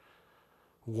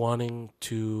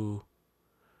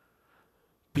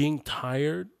 being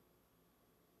tired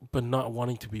but not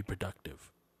wanting to be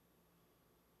productive,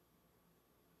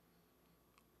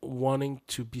 wanting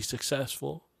to be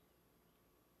successful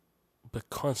but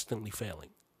constantly failing.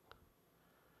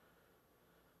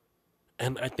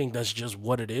 And I think that's just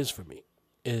what it is for me.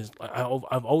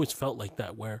 I've always felt like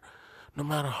that, where no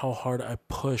matter how hard I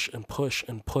push and push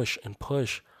and push and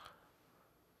push,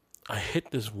 I hit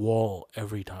this wall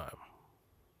every time.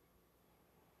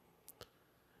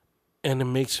 And it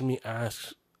makes me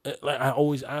ask, like, I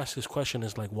always ask this question,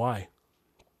 is like, why?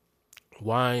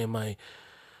 Why am I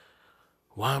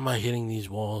hitting these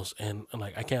walls? And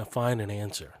like, I can't find an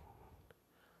answer.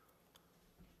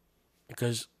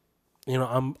 Because, you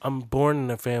know, I'm born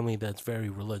in a family that's very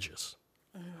religious.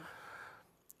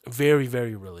 Very,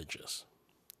 very religious.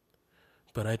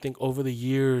 But I think over the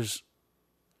years,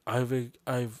 I've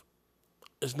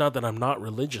it's not that I'm not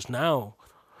religious now,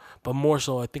 but more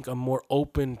so I think I'm more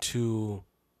open to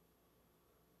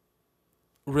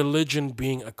religion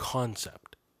being a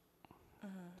concept.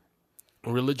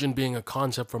 Religion being a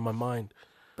concept from my mind.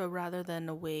 But rather than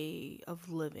a way of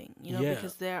living, Yeah.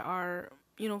 because there are,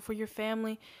 for your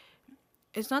family,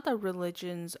 it's not that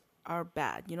religions are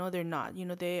bad. They're not.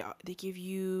 They give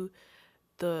you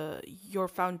your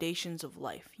foundations of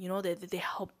life. They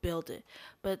help build it.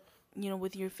 But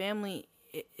with your family,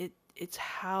 it's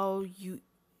how you.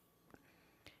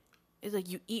 It's like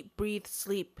you eat, breathe,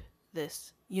 sleep.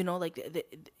 This, like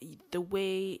the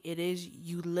way it is,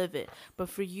 you live it. But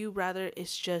for you, rather,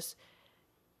 it's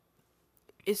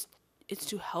it's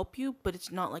to help you, but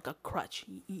it's not like a crutch.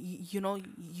 You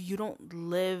don't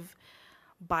live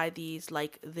by these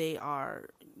like they are,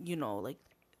 like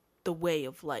the way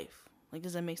of life. Like,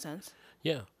 does that make sense?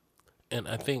 Yeah. And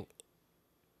I think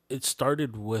it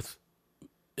started with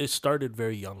it started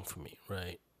very young for me,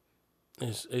 right?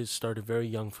 It started very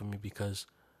young for me because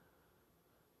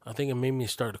I think it made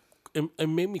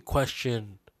me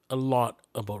question a lot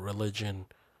about religion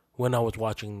when I was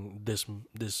watching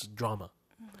this drama.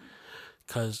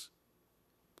 Cuz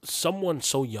someone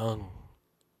so young,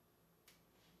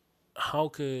 how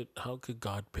could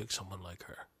God pick someone like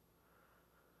her?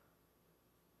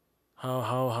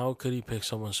 How could he pick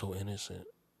someone so innocent?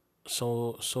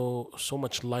 So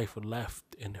much life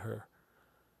left in her.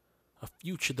 A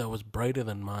future that was brighter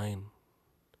than mine.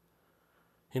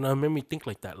 It made me think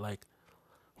like that. Like,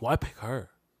 why pick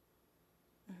her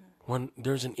when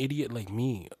there's an idiot like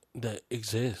me that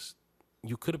exists?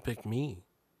 You could have picked me.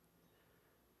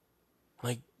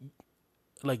 Like,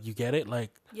 you get it?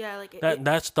 Like Yeah, like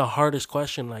that's the hardest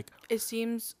question. Like, it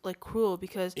seems like cruel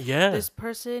because yeah, this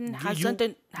person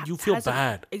you feel hasn't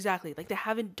bad. exactly, like they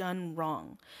haven't done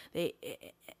wrong.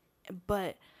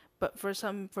 But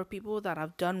for people that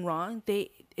have done wrong,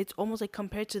 it's almost like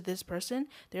compared to this person,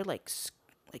 they're like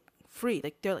free,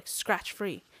 like they're like scratch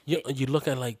free. You look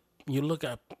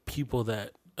at people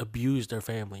that abuse their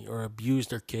family or abuse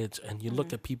their kids, and you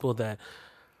look at people that,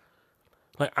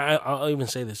 like, I'll even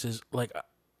say this is like,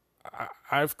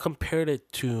 I've compared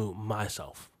it to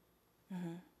myself,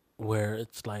 where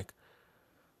it's like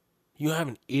you have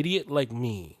an idiot like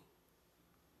me,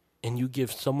 and you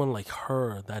give someone like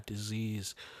her that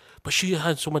disease, but she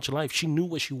had so much life. She knew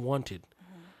what she wanted.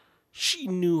 She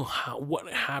knew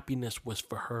what happiness was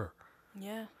for her.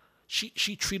 Yeah.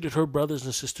 She treated her brothers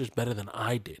and sisters better than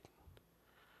I did.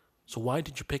 So why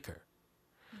did you pick her?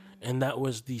 And that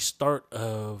was the start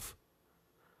of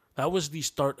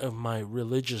my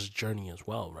religious journey as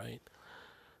well, right?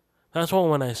 That's why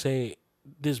when I say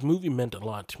this movie meant a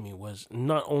lot to me, was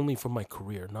not only for my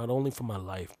career, not only for my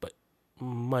life, but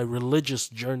my religious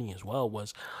journey as well.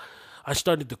 Was I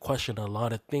started to question a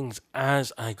lot of things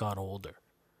as I got older.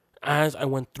 As I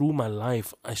went through my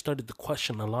life, I started to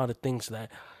question a lot of things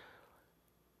that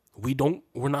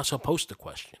we're not supposed to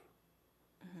question.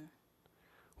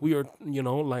 We are,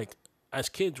 like, as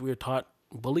kids, we are taught,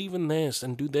 believe in this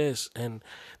and do this, and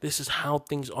this is how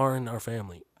things are in our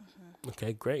family.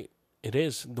 Okay, great. It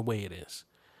is the way it is.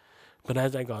 But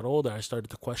as I got older, I started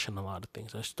to question a lot of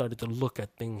things. I started to look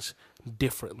at things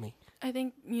differently. I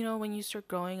think, when you start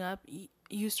growing up,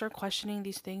 you start questioning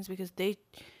these things because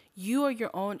you are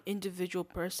your own individual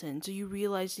person. So you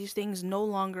realize these things no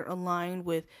longer align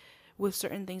with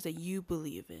certain things that you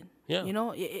believe in. Yeah.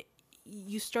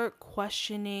 You start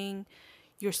questioning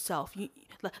yourself.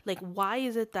 Like, why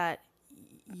is it that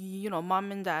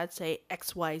mom and dad say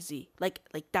XYZ, like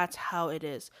that's how it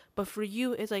is, but for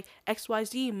you it's like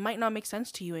XYZ might not make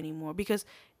sense to you anymore because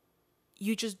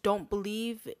you just don't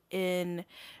believe in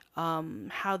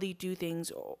how they do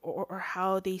things, or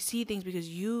how they see things, because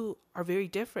you are very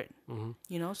different.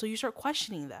 So you start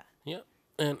questioning that. Yeah.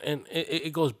 And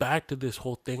it goes back to this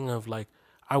whole thing of, like,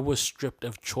 I was stripped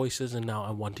of choices, and now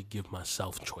I want to give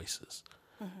myself choices.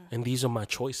 And these are my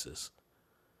choices.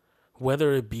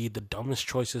 Whether it be the dumbest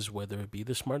choices, whether it be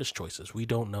the smartest choices, we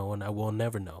don't know, and I will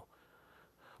never know.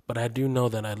 But I do know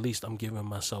that at least I'm giving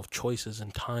myself choices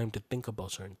and time to think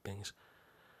about certain things.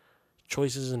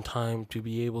 Choices and time to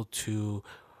be able to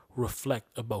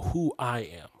reflect about who I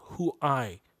am, who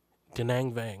I,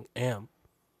 Denang Vang, am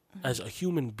as a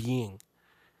human being,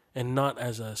 and not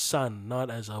as a son,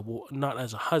 not as a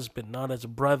husband, not as a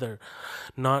brother,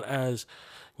 not as,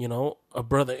 a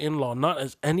brother-in-law, not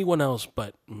as anyone else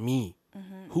but me,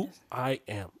 who I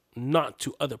am, not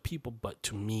to other people but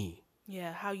to me.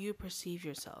 Yeah, how you perceive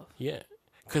yourself. Yeah,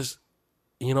 because,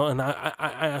 and I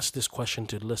ask this question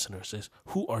to listeners: is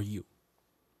who are you?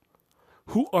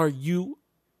 Who are you,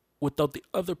 without the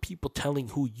other people telling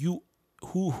who you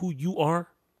are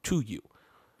to you?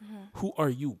 Who are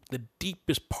you? The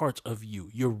deepest parts of you,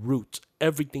 your roots,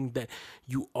 everything that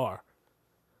you are.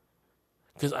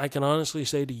 Because I can honestly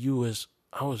say to you is,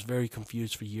 I was very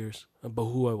confused for years about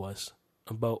who I was,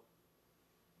 about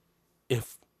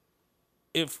if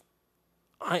if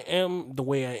I am the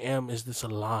way I am, is this a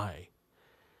lie?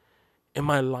 Am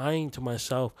I lying to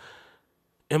myself?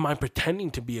 Am I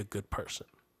pretending to be a good person?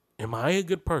 Am I a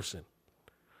good person?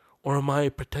 Or am I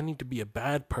pretending to be a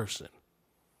bad person?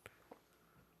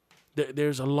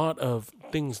 There's a lot of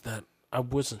things that I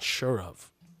wasn't sure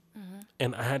of.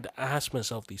 And I had to ask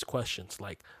myself these questions.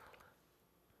 Like,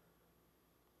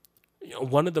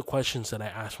 one of the questions that I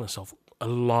asked myself a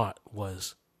lot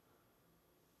was,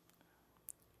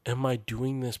 am I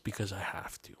doing this because I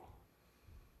have to?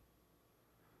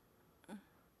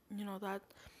 That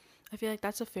I feel like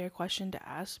that's a fair question to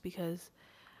ask because,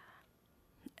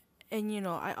 and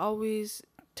I always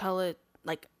tell it,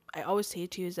 like, I always say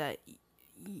to you is that,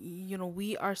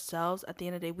 we ourselves, at the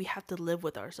end of the day, we have to live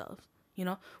with ourselves.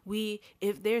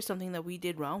 If there's something that we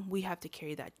did wrong, we have to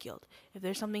carry that guilt. If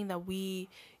there's something that we,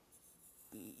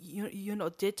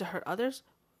 did to hurt others,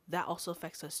 that also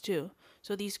affects us too.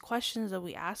 So these questions that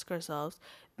we ask ourselves,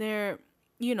 they're,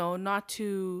 not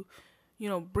to,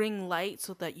 bring light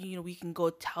so that, we can go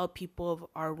tell people of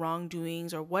our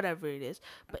wrongdoings or whatever it is.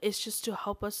 But it's just to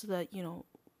help us so that,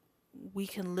 we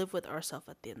can live with ourselves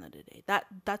at the end of the day.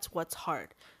 That's what's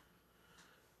hard.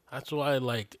 That's why,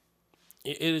 like,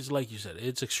 it is like you said,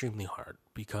 it's extremely hard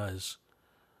because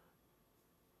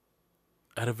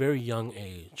at a very young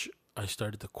age, I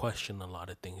started to question a lot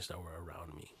of things that were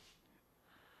around me.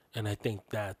 And I think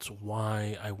that's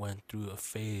why I went through a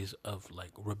phase of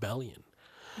like rebellion,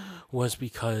 was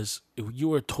because you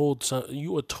were told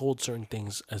certain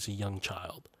things as a young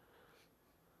child.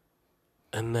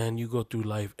 And then you go through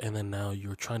life and then now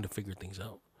you're trying to figure things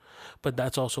out. But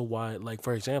that's also why, like,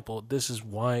 for example, this is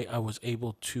why I was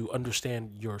able to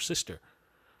understand your sister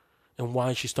and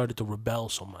why she started to rebel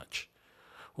so much,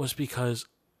 was because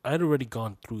I'd already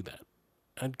gone through that.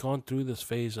 I'd gone through this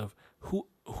phase of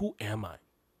who am I?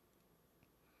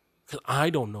 Because I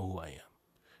don't know who I am.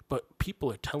 But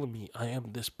people are telling me I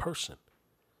am this person.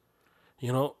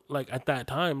 Like at that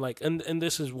time, like, and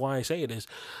this is why I say it is,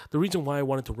 the reason why I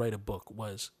wanted to write a book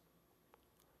was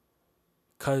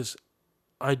because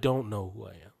I don't know who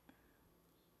I am.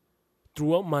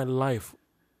 Throughout my life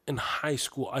in high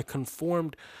school, I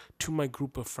conformed to my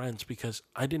group of friends because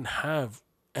I didn't have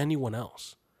anyone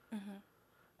else.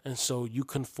 And so you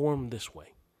conform this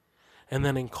way. And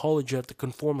then in college, you have to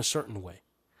conform a certain way.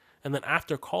 And then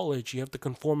after college, you have to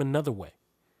conform another way.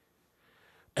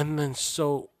 And then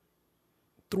so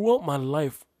throughout my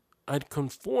life, I'd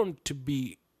conformed to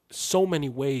be so many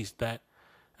ways that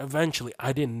eventually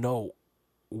I didn't know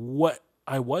what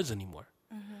I was anymore.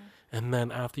 And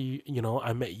then after,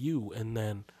 I met you, and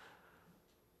then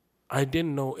I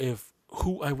didn't know if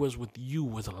who I was with you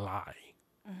was a lie.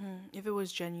 If it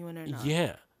was genuine or not.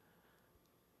 Yeah.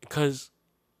 Because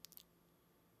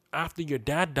after your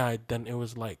dad died, then it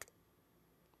was like,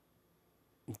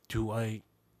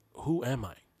 who am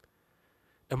I?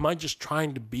 Am I just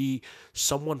trying to be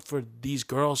someone for these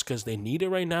girls because they need it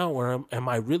right now? Or am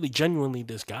I really genuinely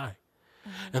this guy?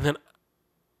 And then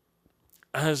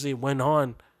as it went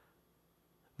on,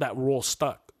 that role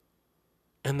stuck.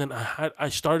 And then I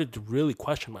started to really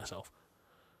question myself.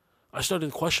 I started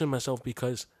to question myself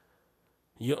because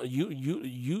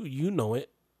you know it.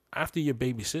 After your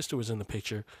baby sister was in the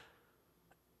picture,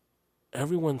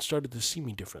 everyone started to see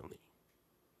me differently.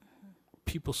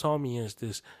 People saw me as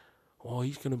this, oh,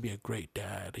 he's going to be a great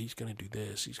dad. He's going to do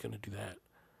this. He's going to do that.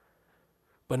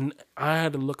 But I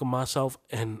had to look at myself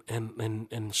and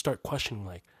start questioning,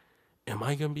 like, am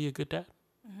I going to be a good dad?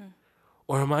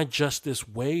 Or am I just this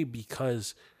way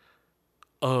because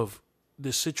of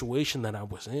this situation that I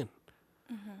was in?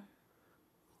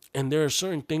 And there are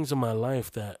certain things in my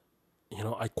life that,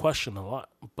 I question a lot.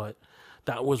 But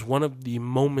that was one of the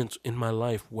moments in my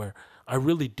life where I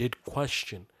really did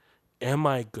question, am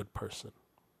I a good person?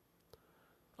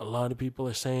 A lot of people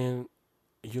are saying,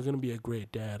 you're going to be a great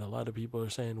dad. A lot of people are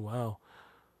saying, wow.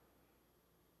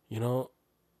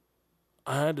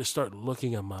 I had to start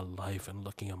looking at my life and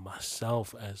looking at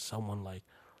myself as someone like,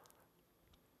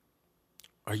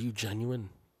 are you genuine?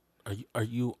 Are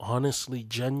you honestly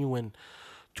genuine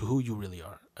to who you really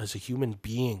are as a human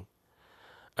being,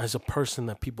 as a person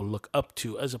that people look up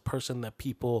to, as a person that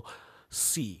people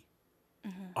see?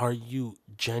 Are you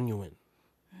genuine?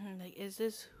 Like, is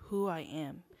this who I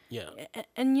am? Yeah.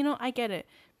 And I get it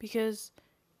because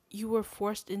you were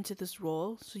forced into this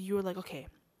role, so you were like, okay,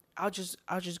 I'll just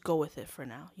go with it for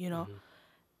now,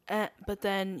 but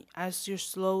then as you're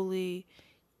slowly,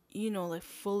 like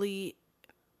fully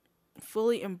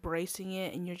embracing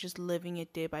it, and you're just living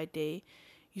it day by day,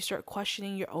 you start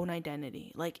questioning your own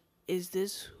identity. Like, is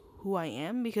this who I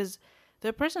am? Because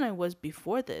the person I was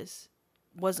before this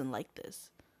wasn't like this.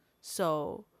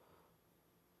 So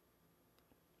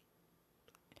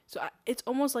it's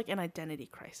almost like an identity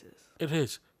crisis. It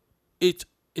is.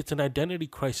 It's an identity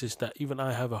crisis that even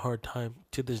I have a hard time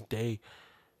to this day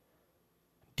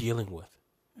dealing with.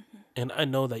 And I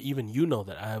know that even you know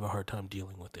that I have a hard time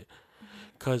dealing with it.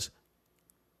 Because,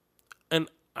 and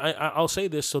I'll say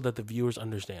this so that the viewers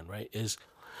understand, right? Is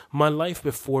my life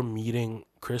before meeting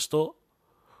Crystal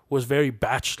was very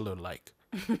bachelor-like.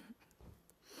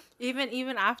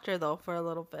 Even after, though, for a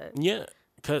little bit. Yeah,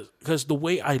 because the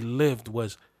way I lived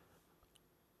was,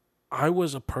 I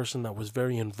was a person that was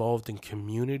very involved in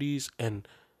communities, and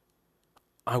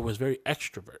I was very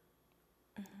extrovert.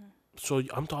 So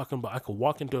I'm talking about I could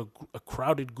walk into a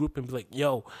crowded group and be like,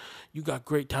 yo, you got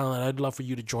great talent. I'd love for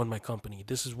you to join my company.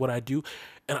 This is what I do.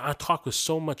 And I talk with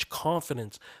so much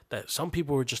confidence that some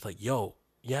people were just like, yo,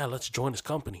 yeah, let's join this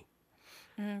company.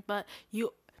 But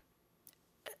you,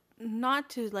 not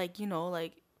to like,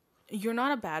 like, you're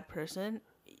not a bad person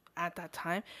at that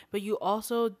time, but you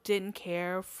also didn't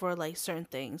care for like certain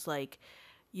things, like,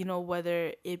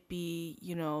 whether it be,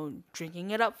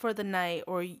 drinking it up for the night,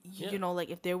 or, like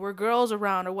if there were girls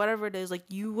around or whatever it is, like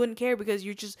you wouldn't care because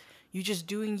you're just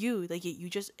doing you, like you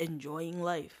just enjoying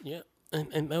life. Yeah.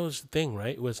 And that was the thing,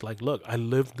 right? It was like, look, I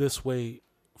lived this way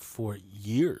for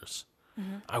years.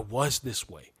 I was this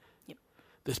way. Yep.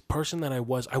 This person that I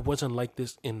wasn't like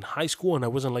this in high school, and I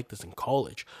wasn't like this in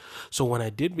college. So when I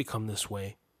did become this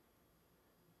way,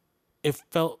 it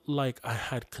felt like I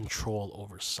had control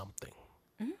over something.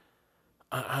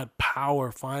 I had power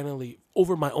finally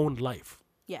over my own life.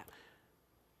 Yeah.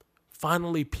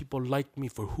 Finally, people liked me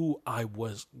for who I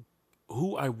was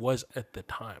at the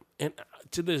time. And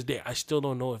to this day, I still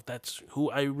don't know if that's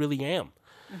who I really am.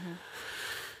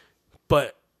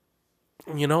 But,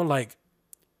 like,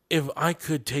 if I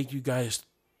could take you guys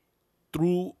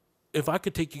through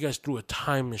a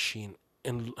time machine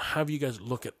and have you guys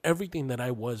look at everything that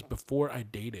I was before I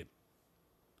dated,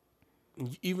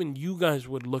 even you guys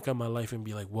would look at my life and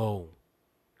be like, whoa,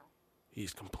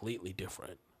 he's completely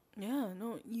different. Yeah,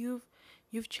 no,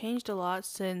 you've changed a lot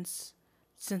since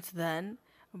then,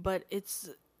 but it's,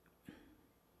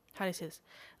 how do I say this?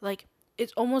 Like,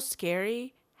 it's almost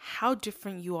scary how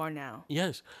different you are now.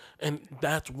 Yes, and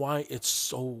that's why it's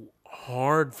so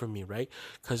hard for me, right?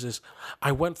 Because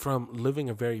I went from living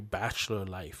a very bachelor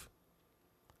life,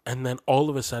 and then all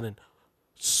of a sudden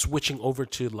switching over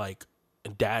to like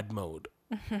dad mode.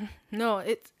 No,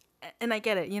 and I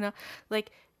get it, like,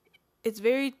 it's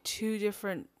very two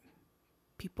different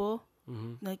people,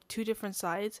 like two different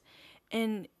sides,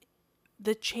 and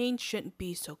the change shouldn't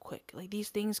be so quick. Like, these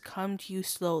things come to you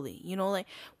slowly, like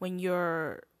when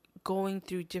you're going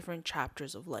through different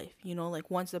chapters of life,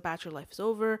 like once the bachelor life is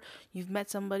over, you've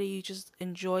met somebody, you just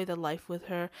enjoy the life with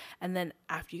her, and then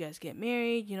after you guys get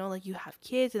married, like you have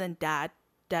kids, and then dad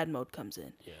mode comes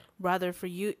in. Yeah. Rather, for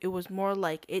you, it was more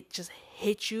like it just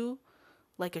hit you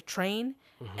like a train,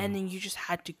 and then you just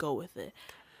had to go with it.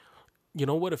 You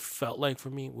know what it felt like for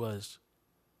me was,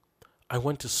 I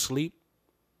went to sleep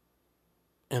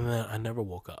and then I never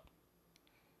woke up.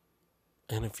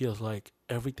 And it feels like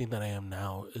everything that I am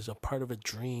now is a part of a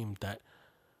dream that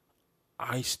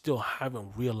I still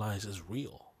haven't realized is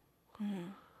real.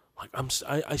 Like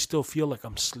I still feel like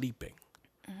I'm sleeping.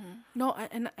 No,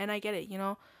 and I get it.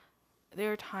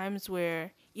 There are times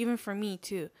where, even for me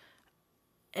too,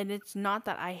 and it's not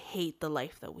that I hate the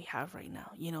life that we have right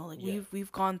now. Like,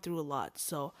 we've gone through a lot,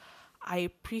 so I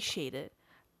appreciate it.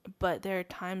 But there are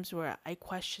times where I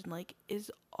question, like, is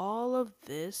all of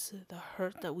this, the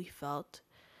hurt that we felt,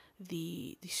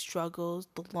 the struggles,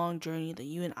 the long journey that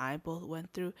you and I both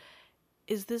went through,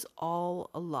 is this all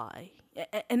a lie?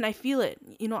 And I feel it.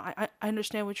 I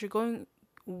understand what you're going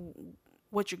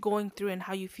through and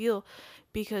how you feel,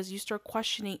 because you start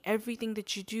questioning everything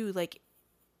that you do. Like,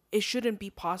 it shouldn't be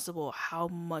possible how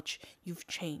much you've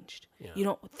changed,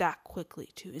 that quickly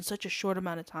too, in such a short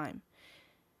amount of time.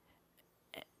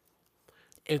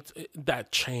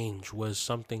 That change was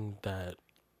something that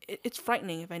it's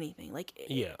frightening, if anything. Like,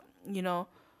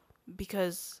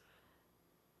 because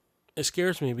it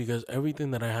scares me, because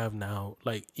everything that I have now,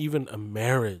 like even a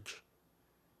marriage,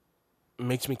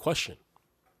 makes me question,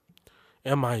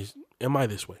 am I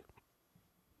this way?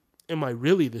 Am I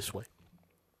really this way?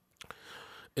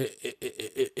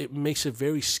 It makes it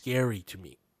very scary to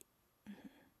me.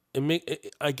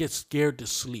 I get scared to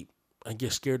sleep. I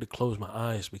get scared to close my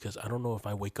eyes, because I don't know if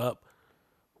I wake up,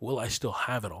 will I still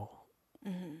have it all?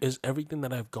 Is everything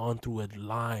that I've gone through a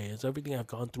lie? Is everything I've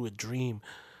gone through a dream?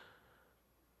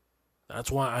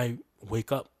 That's why I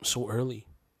wake up so early.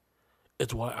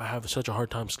 It's why I have such a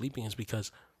hard time sleeping, is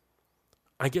because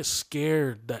I get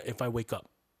scared that if I wake up,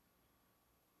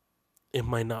 it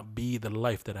might not be the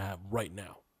life that I have right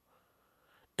now.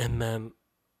 And then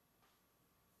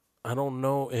I don't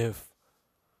know if,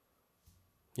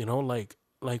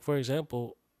 like for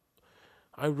example,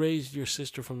 I raised your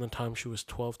sister from the time she was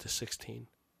 12 to 16.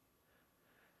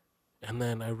 And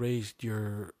then I raised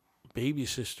your baby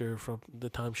sister from the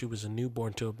time she was a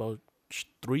newborn to about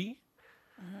 3.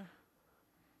 Mm-hmm.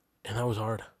 And that was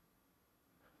hard.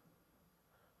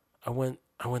 I went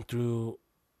through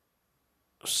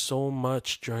so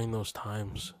much during those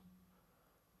times.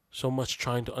 So much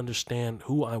trying to understand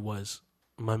who I was,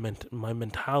 my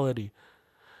mentality,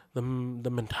 the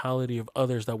mentality of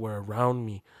others that were around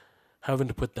me, having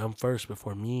to put them first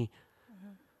before me.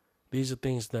 Mm-hmm. These are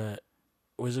things that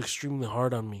was extremely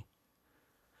hard on me.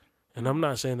 And I'm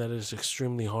not saying that it's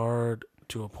extremely hard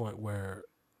to a point where,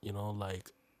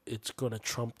 like it's going to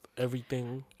trump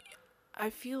everything.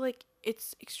 I feel like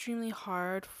it's extremely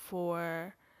hard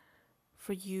for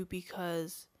you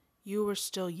because you were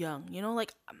still young.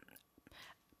 Like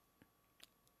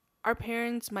our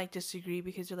parents might disagree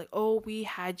because they're like, oh, we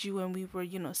had you when we were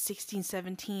 16,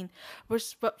 17. But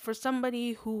for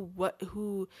somebody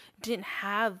who didn't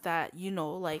have that,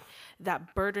 like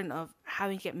that burden of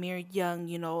having to get married young,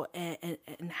 and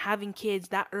having kids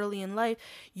that early in life,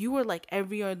 you were like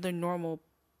every other normal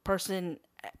person,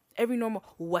 every normal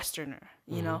Westerner,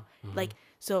 Mm-hmm. like,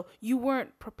 so you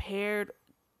weren't prepared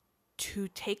to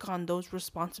take on those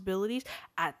responsibilities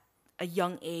at a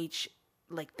young age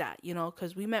like that,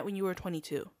 because we met when you were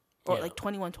 22 or Yeah. like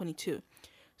 21, 22.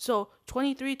 So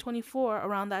 23, 24,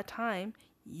 around that time,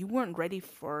 you weren't ready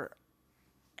for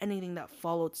anything that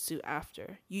followed suit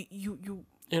after. You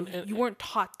weren't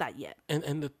taught that yet.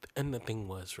 And the thing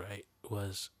was, right,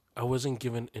 was I wasn't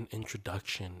given an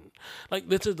introduction. Like,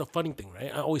 this is the funny thing,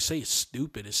 right? I always say it's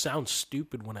stupid. It sounds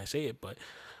stupid when I say it, but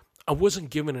I wasn't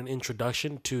given an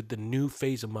introduction to the new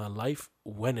phase of my life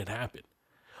when it happened.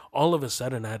 All of a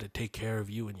sudden, I had to take care of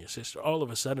you and your sister. All of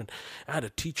a sudden, I had to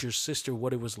teach your sister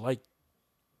what it was like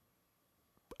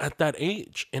at that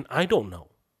age. And I don't know.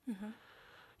 Mm-hmm.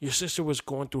 Your sister was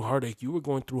going through heartache. You were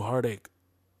going through heartache.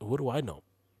 What do I know?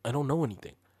 I don't know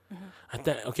anything. Mm-hmm. At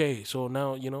that, okay, so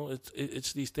now,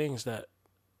 it's these things that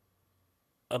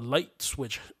a light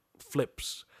switch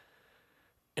flips.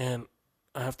 And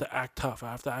I have to act tough.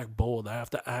 I have to act bold. I have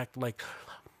to act like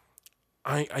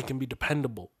I can be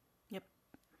dependable. Yep.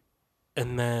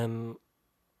 And then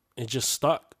it just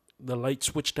stuck. The light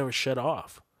switch never shut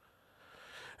off.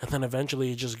 And then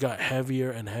eventually it just got heavier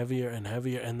and heavier and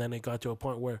heavier. And then it got to a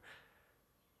point where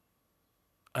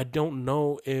I don't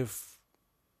know if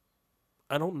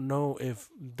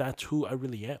that's who I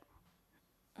really am.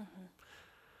 Mm-hmm.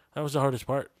 That was the hardest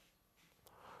part.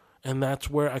 And that's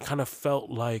where I kind of felt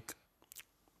like,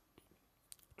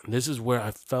 this is where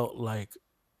I felt like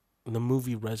the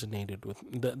movie resonated with,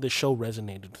 the show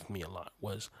resonated with me a lot,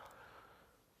 was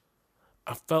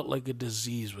I felt like a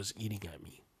disease was eating at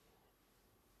me.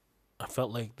 I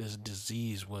felt like this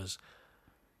disease was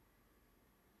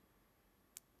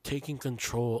taking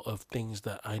control of things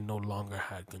that I no longer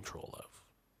had control of.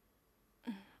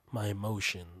 My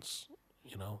emotions,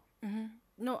 Mm-hmm.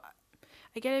 No,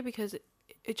 I get it because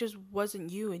it just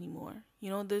wasn't you anymore.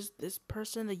 This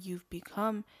person that you've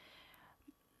become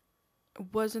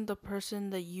wasn't the person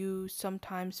that you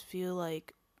sometimes feel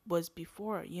like was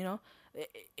before, and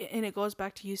it goes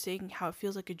back to you saying how it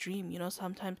feels like a dream.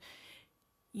 Sometimes,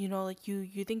 like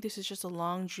you think this is just a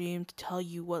long dream to tell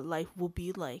you what life will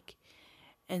be like,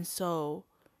 and so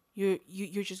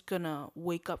you're just gonna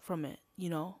wake up from it,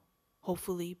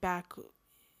 hopefully back.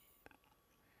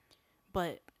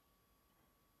 But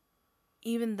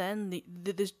even then,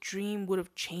 this dream would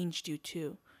have changed you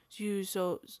too.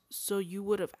 So you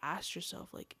would have asked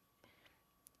yourself, like,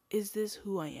 is this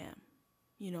who I am?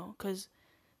 Because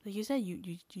like you said,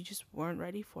 you just weren't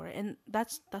ready for it, and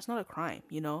that's not a crime,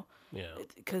 Yeah.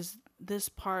 because this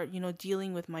part,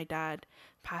 dealing with my dad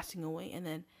passing away and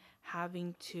then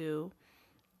having to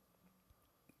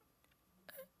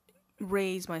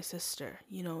raise my sister,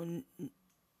 you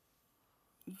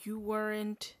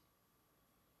weren't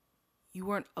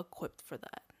equipped for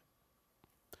that.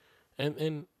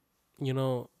 And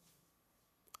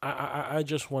I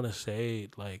just want to say,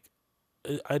 like,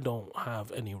 I don't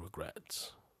have any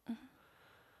regrets.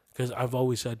 Because I've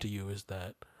always said to you is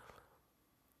that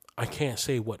I can't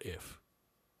say what if.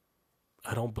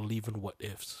 I don't believe in what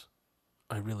ifs.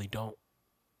 I really don't.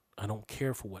 I don't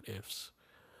care for what ifs.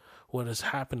 What has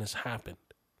happened has happened.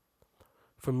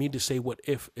 For me to say what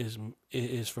if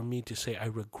is for me to say I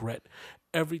regret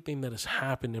everything that has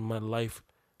happened in my life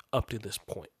up to this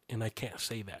point, and I can't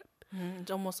say that.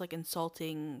 It's almost like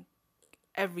insulting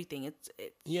everything. It's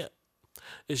Yeah,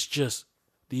 it's just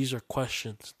these are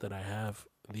questions that I have.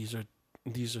 These are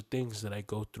things that I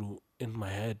go through in my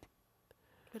head.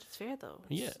 But it's fair though.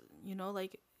 Yeah,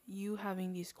 Like you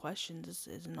having these questions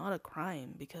is not a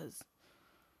crime because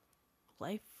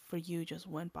life for you just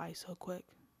went by so quick.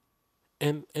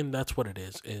 and that's what it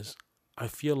is. Is I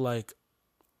feel like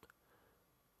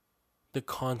the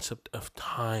concept of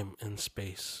time and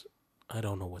space. I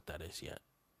don't know what that is yet.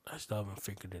 I still haven't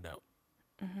figured it out.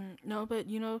 No, but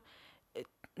it,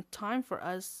 time for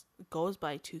us goes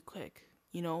by too quick.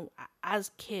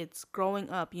 As kids growing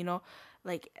up,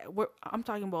 like I'm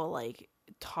talking about like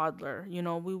toddler.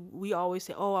 We always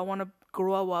say, "Oh, I want to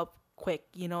grow up quick,"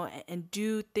 and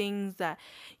do things that,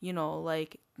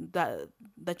 like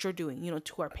that you're doing,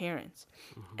 to our parents.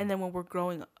 And then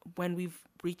when we've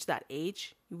reached that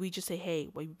age, we just say, "Hey,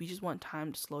 we just want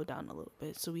time to slow down a little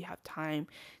bit, so we have time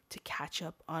to catch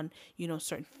up on,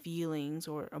 certain feelings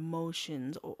or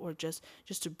emotions, or just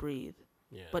to breathe."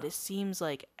 Yeah. But it seems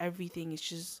like everything is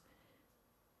just,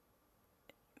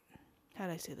 how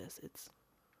do I say this?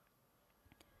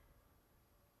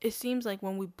 It seems like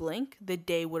when we blink, the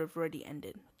day would have already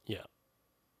ended. Yeah.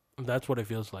 That's what it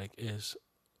feels like. Is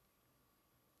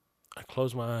I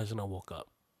closed my eyes and I woke up,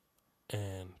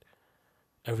 and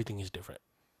everything is different.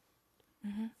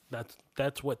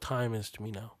 That's what time is to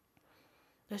me now.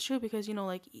 That's true because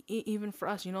like even for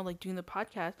us, like doing the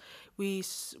podcast, we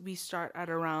start at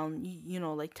around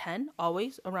like 10,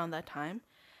 always around that time,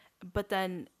 but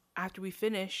then after we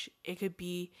finish, it could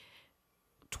be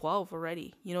 12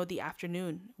 already, the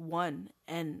afternoon 1,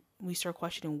 and we start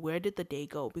questioning where did the day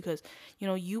go, because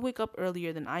you wake up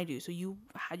earlier than I do, so you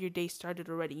had your day started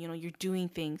already, you're doing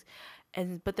things,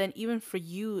 but then even for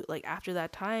you, like after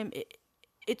that time,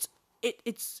 it's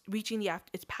reaching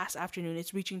it's past afternoon,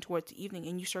 it's reaching towards the evening,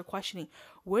 and you start questioning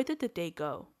where did the day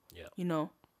go. Yeah.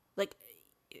 Like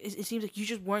it seems like you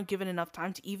just weren't given enough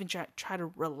time to even try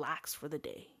to relax for the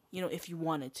day, if you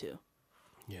wanted to.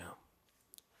 Yeah.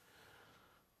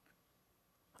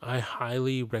 I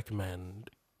highly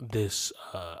recommend this.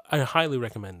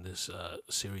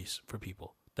 Series for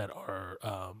people that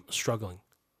are struggling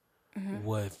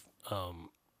with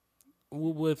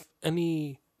with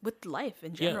any With life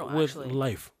in yeah general, with actually.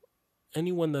 life.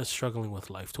 Anyone that's struggling with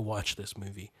life to watch this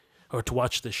movie or to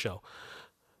watch this show.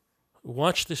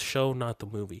 Watch this show, not the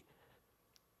movie.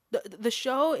 The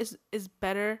show is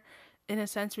better in a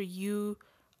sense where you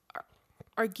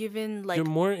are given like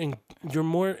You're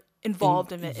more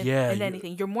involved in it, yeah. in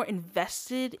anything. You're more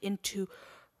invested into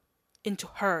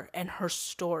her and her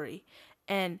story.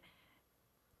 And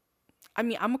I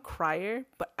mean, I'm a crier,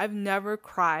 but I've never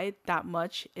cried that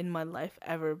much in my life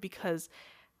ever because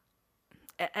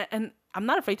and I'm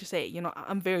not afraid to say it,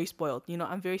 I'm very spoiled.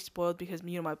 I'm very spoiled because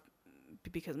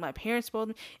my parents spoiled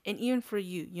me, and even for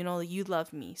you, you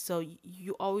love me, so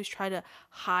you always try to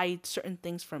hide certain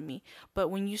things from me. But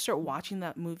when you start watching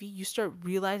that movie, you start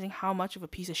realizing how much of a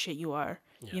piece of shit you are.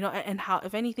 Yeah. And how,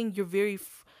 if anything, you're very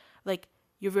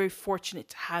fortunate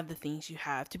to have the things you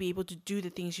have, to be able to do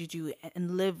the things you do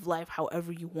and live life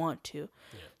however you want to.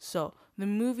 Yeah. So the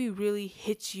movie really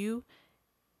hits you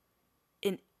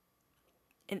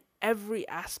in every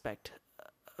aspect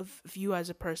of you as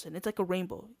a person. It's like a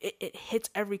rainbow. It hits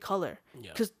every color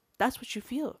because that's what you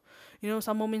feel.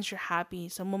 Some moments you're happy,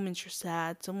 some moments you're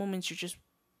sad, some moments you're just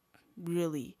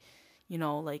really,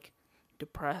 like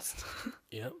depressed.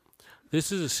 Yep.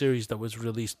 This is a series that was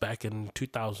released back in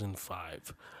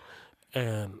 2005.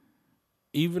 And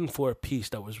even for a piece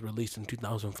that was released in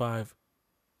 2005,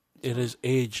 it has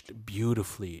aged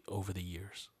beautifully over the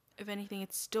years. If anything,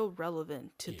 it's still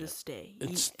relevant to this day.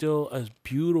 It's still as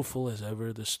beautiful as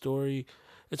ever. The story,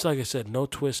 it's like I said, no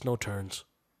twists, no turns.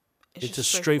 It's as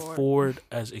straightforward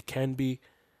as it can be.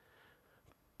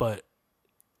 But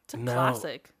it's a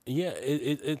classic. Yeah,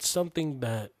 it's something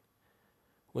that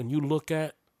when you look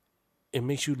at, it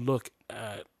makes you look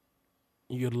at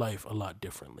your life a lot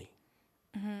differently.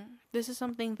 This is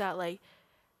something that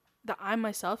that I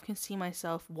myself can see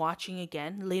myself watching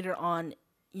again later on,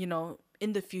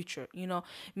 in the future,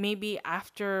 maybe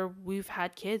after we've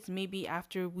had kids, maybe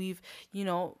after we've,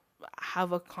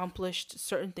 have accomplished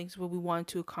certain things what we wanted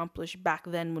to accomplish back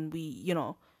then when we,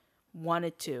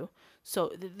 wanted to.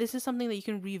 So this is something that you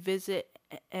can revisit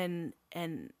and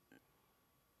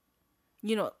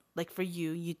like for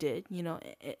you did,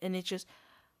 and it just,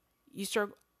 you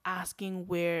start asking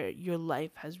where your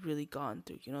life has really gone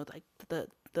through, like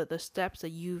the steps that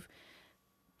you've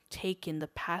taken the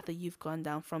path that you've gone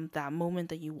down from that moment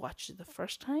that you watched it the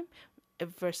first time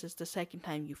versus the second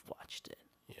time you've watched it.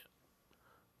 Yeah.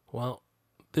 Well,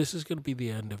 this is going to be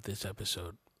the end of this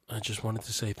episode. I just wanted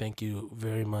to say thank you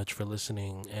very much for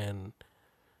listening, and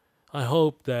I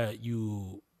hope that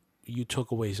you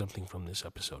took away something from this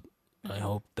episode. I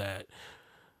hope that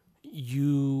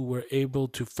you were able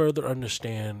to further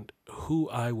understand who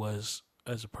I was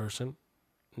as a person.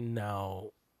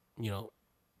 Now,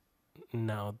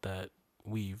 now that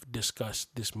we've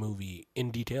discussed this movie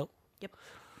in detail. Yep.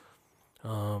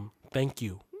 Thank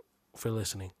you for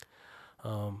listening.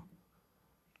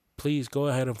 Please go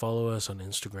ahead and follow us on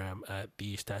Instagram at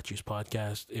the Statues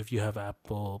Podcast. If you have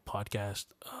Apple Podcast,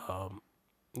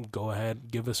 go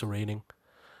ahead, give us a rating.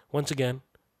 Once again,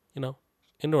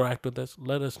 interact with us.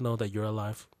 Let us know that you're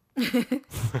alive.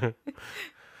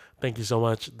 Thank you so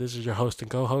much. This is your host and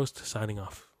co-host signing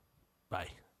off. Bye.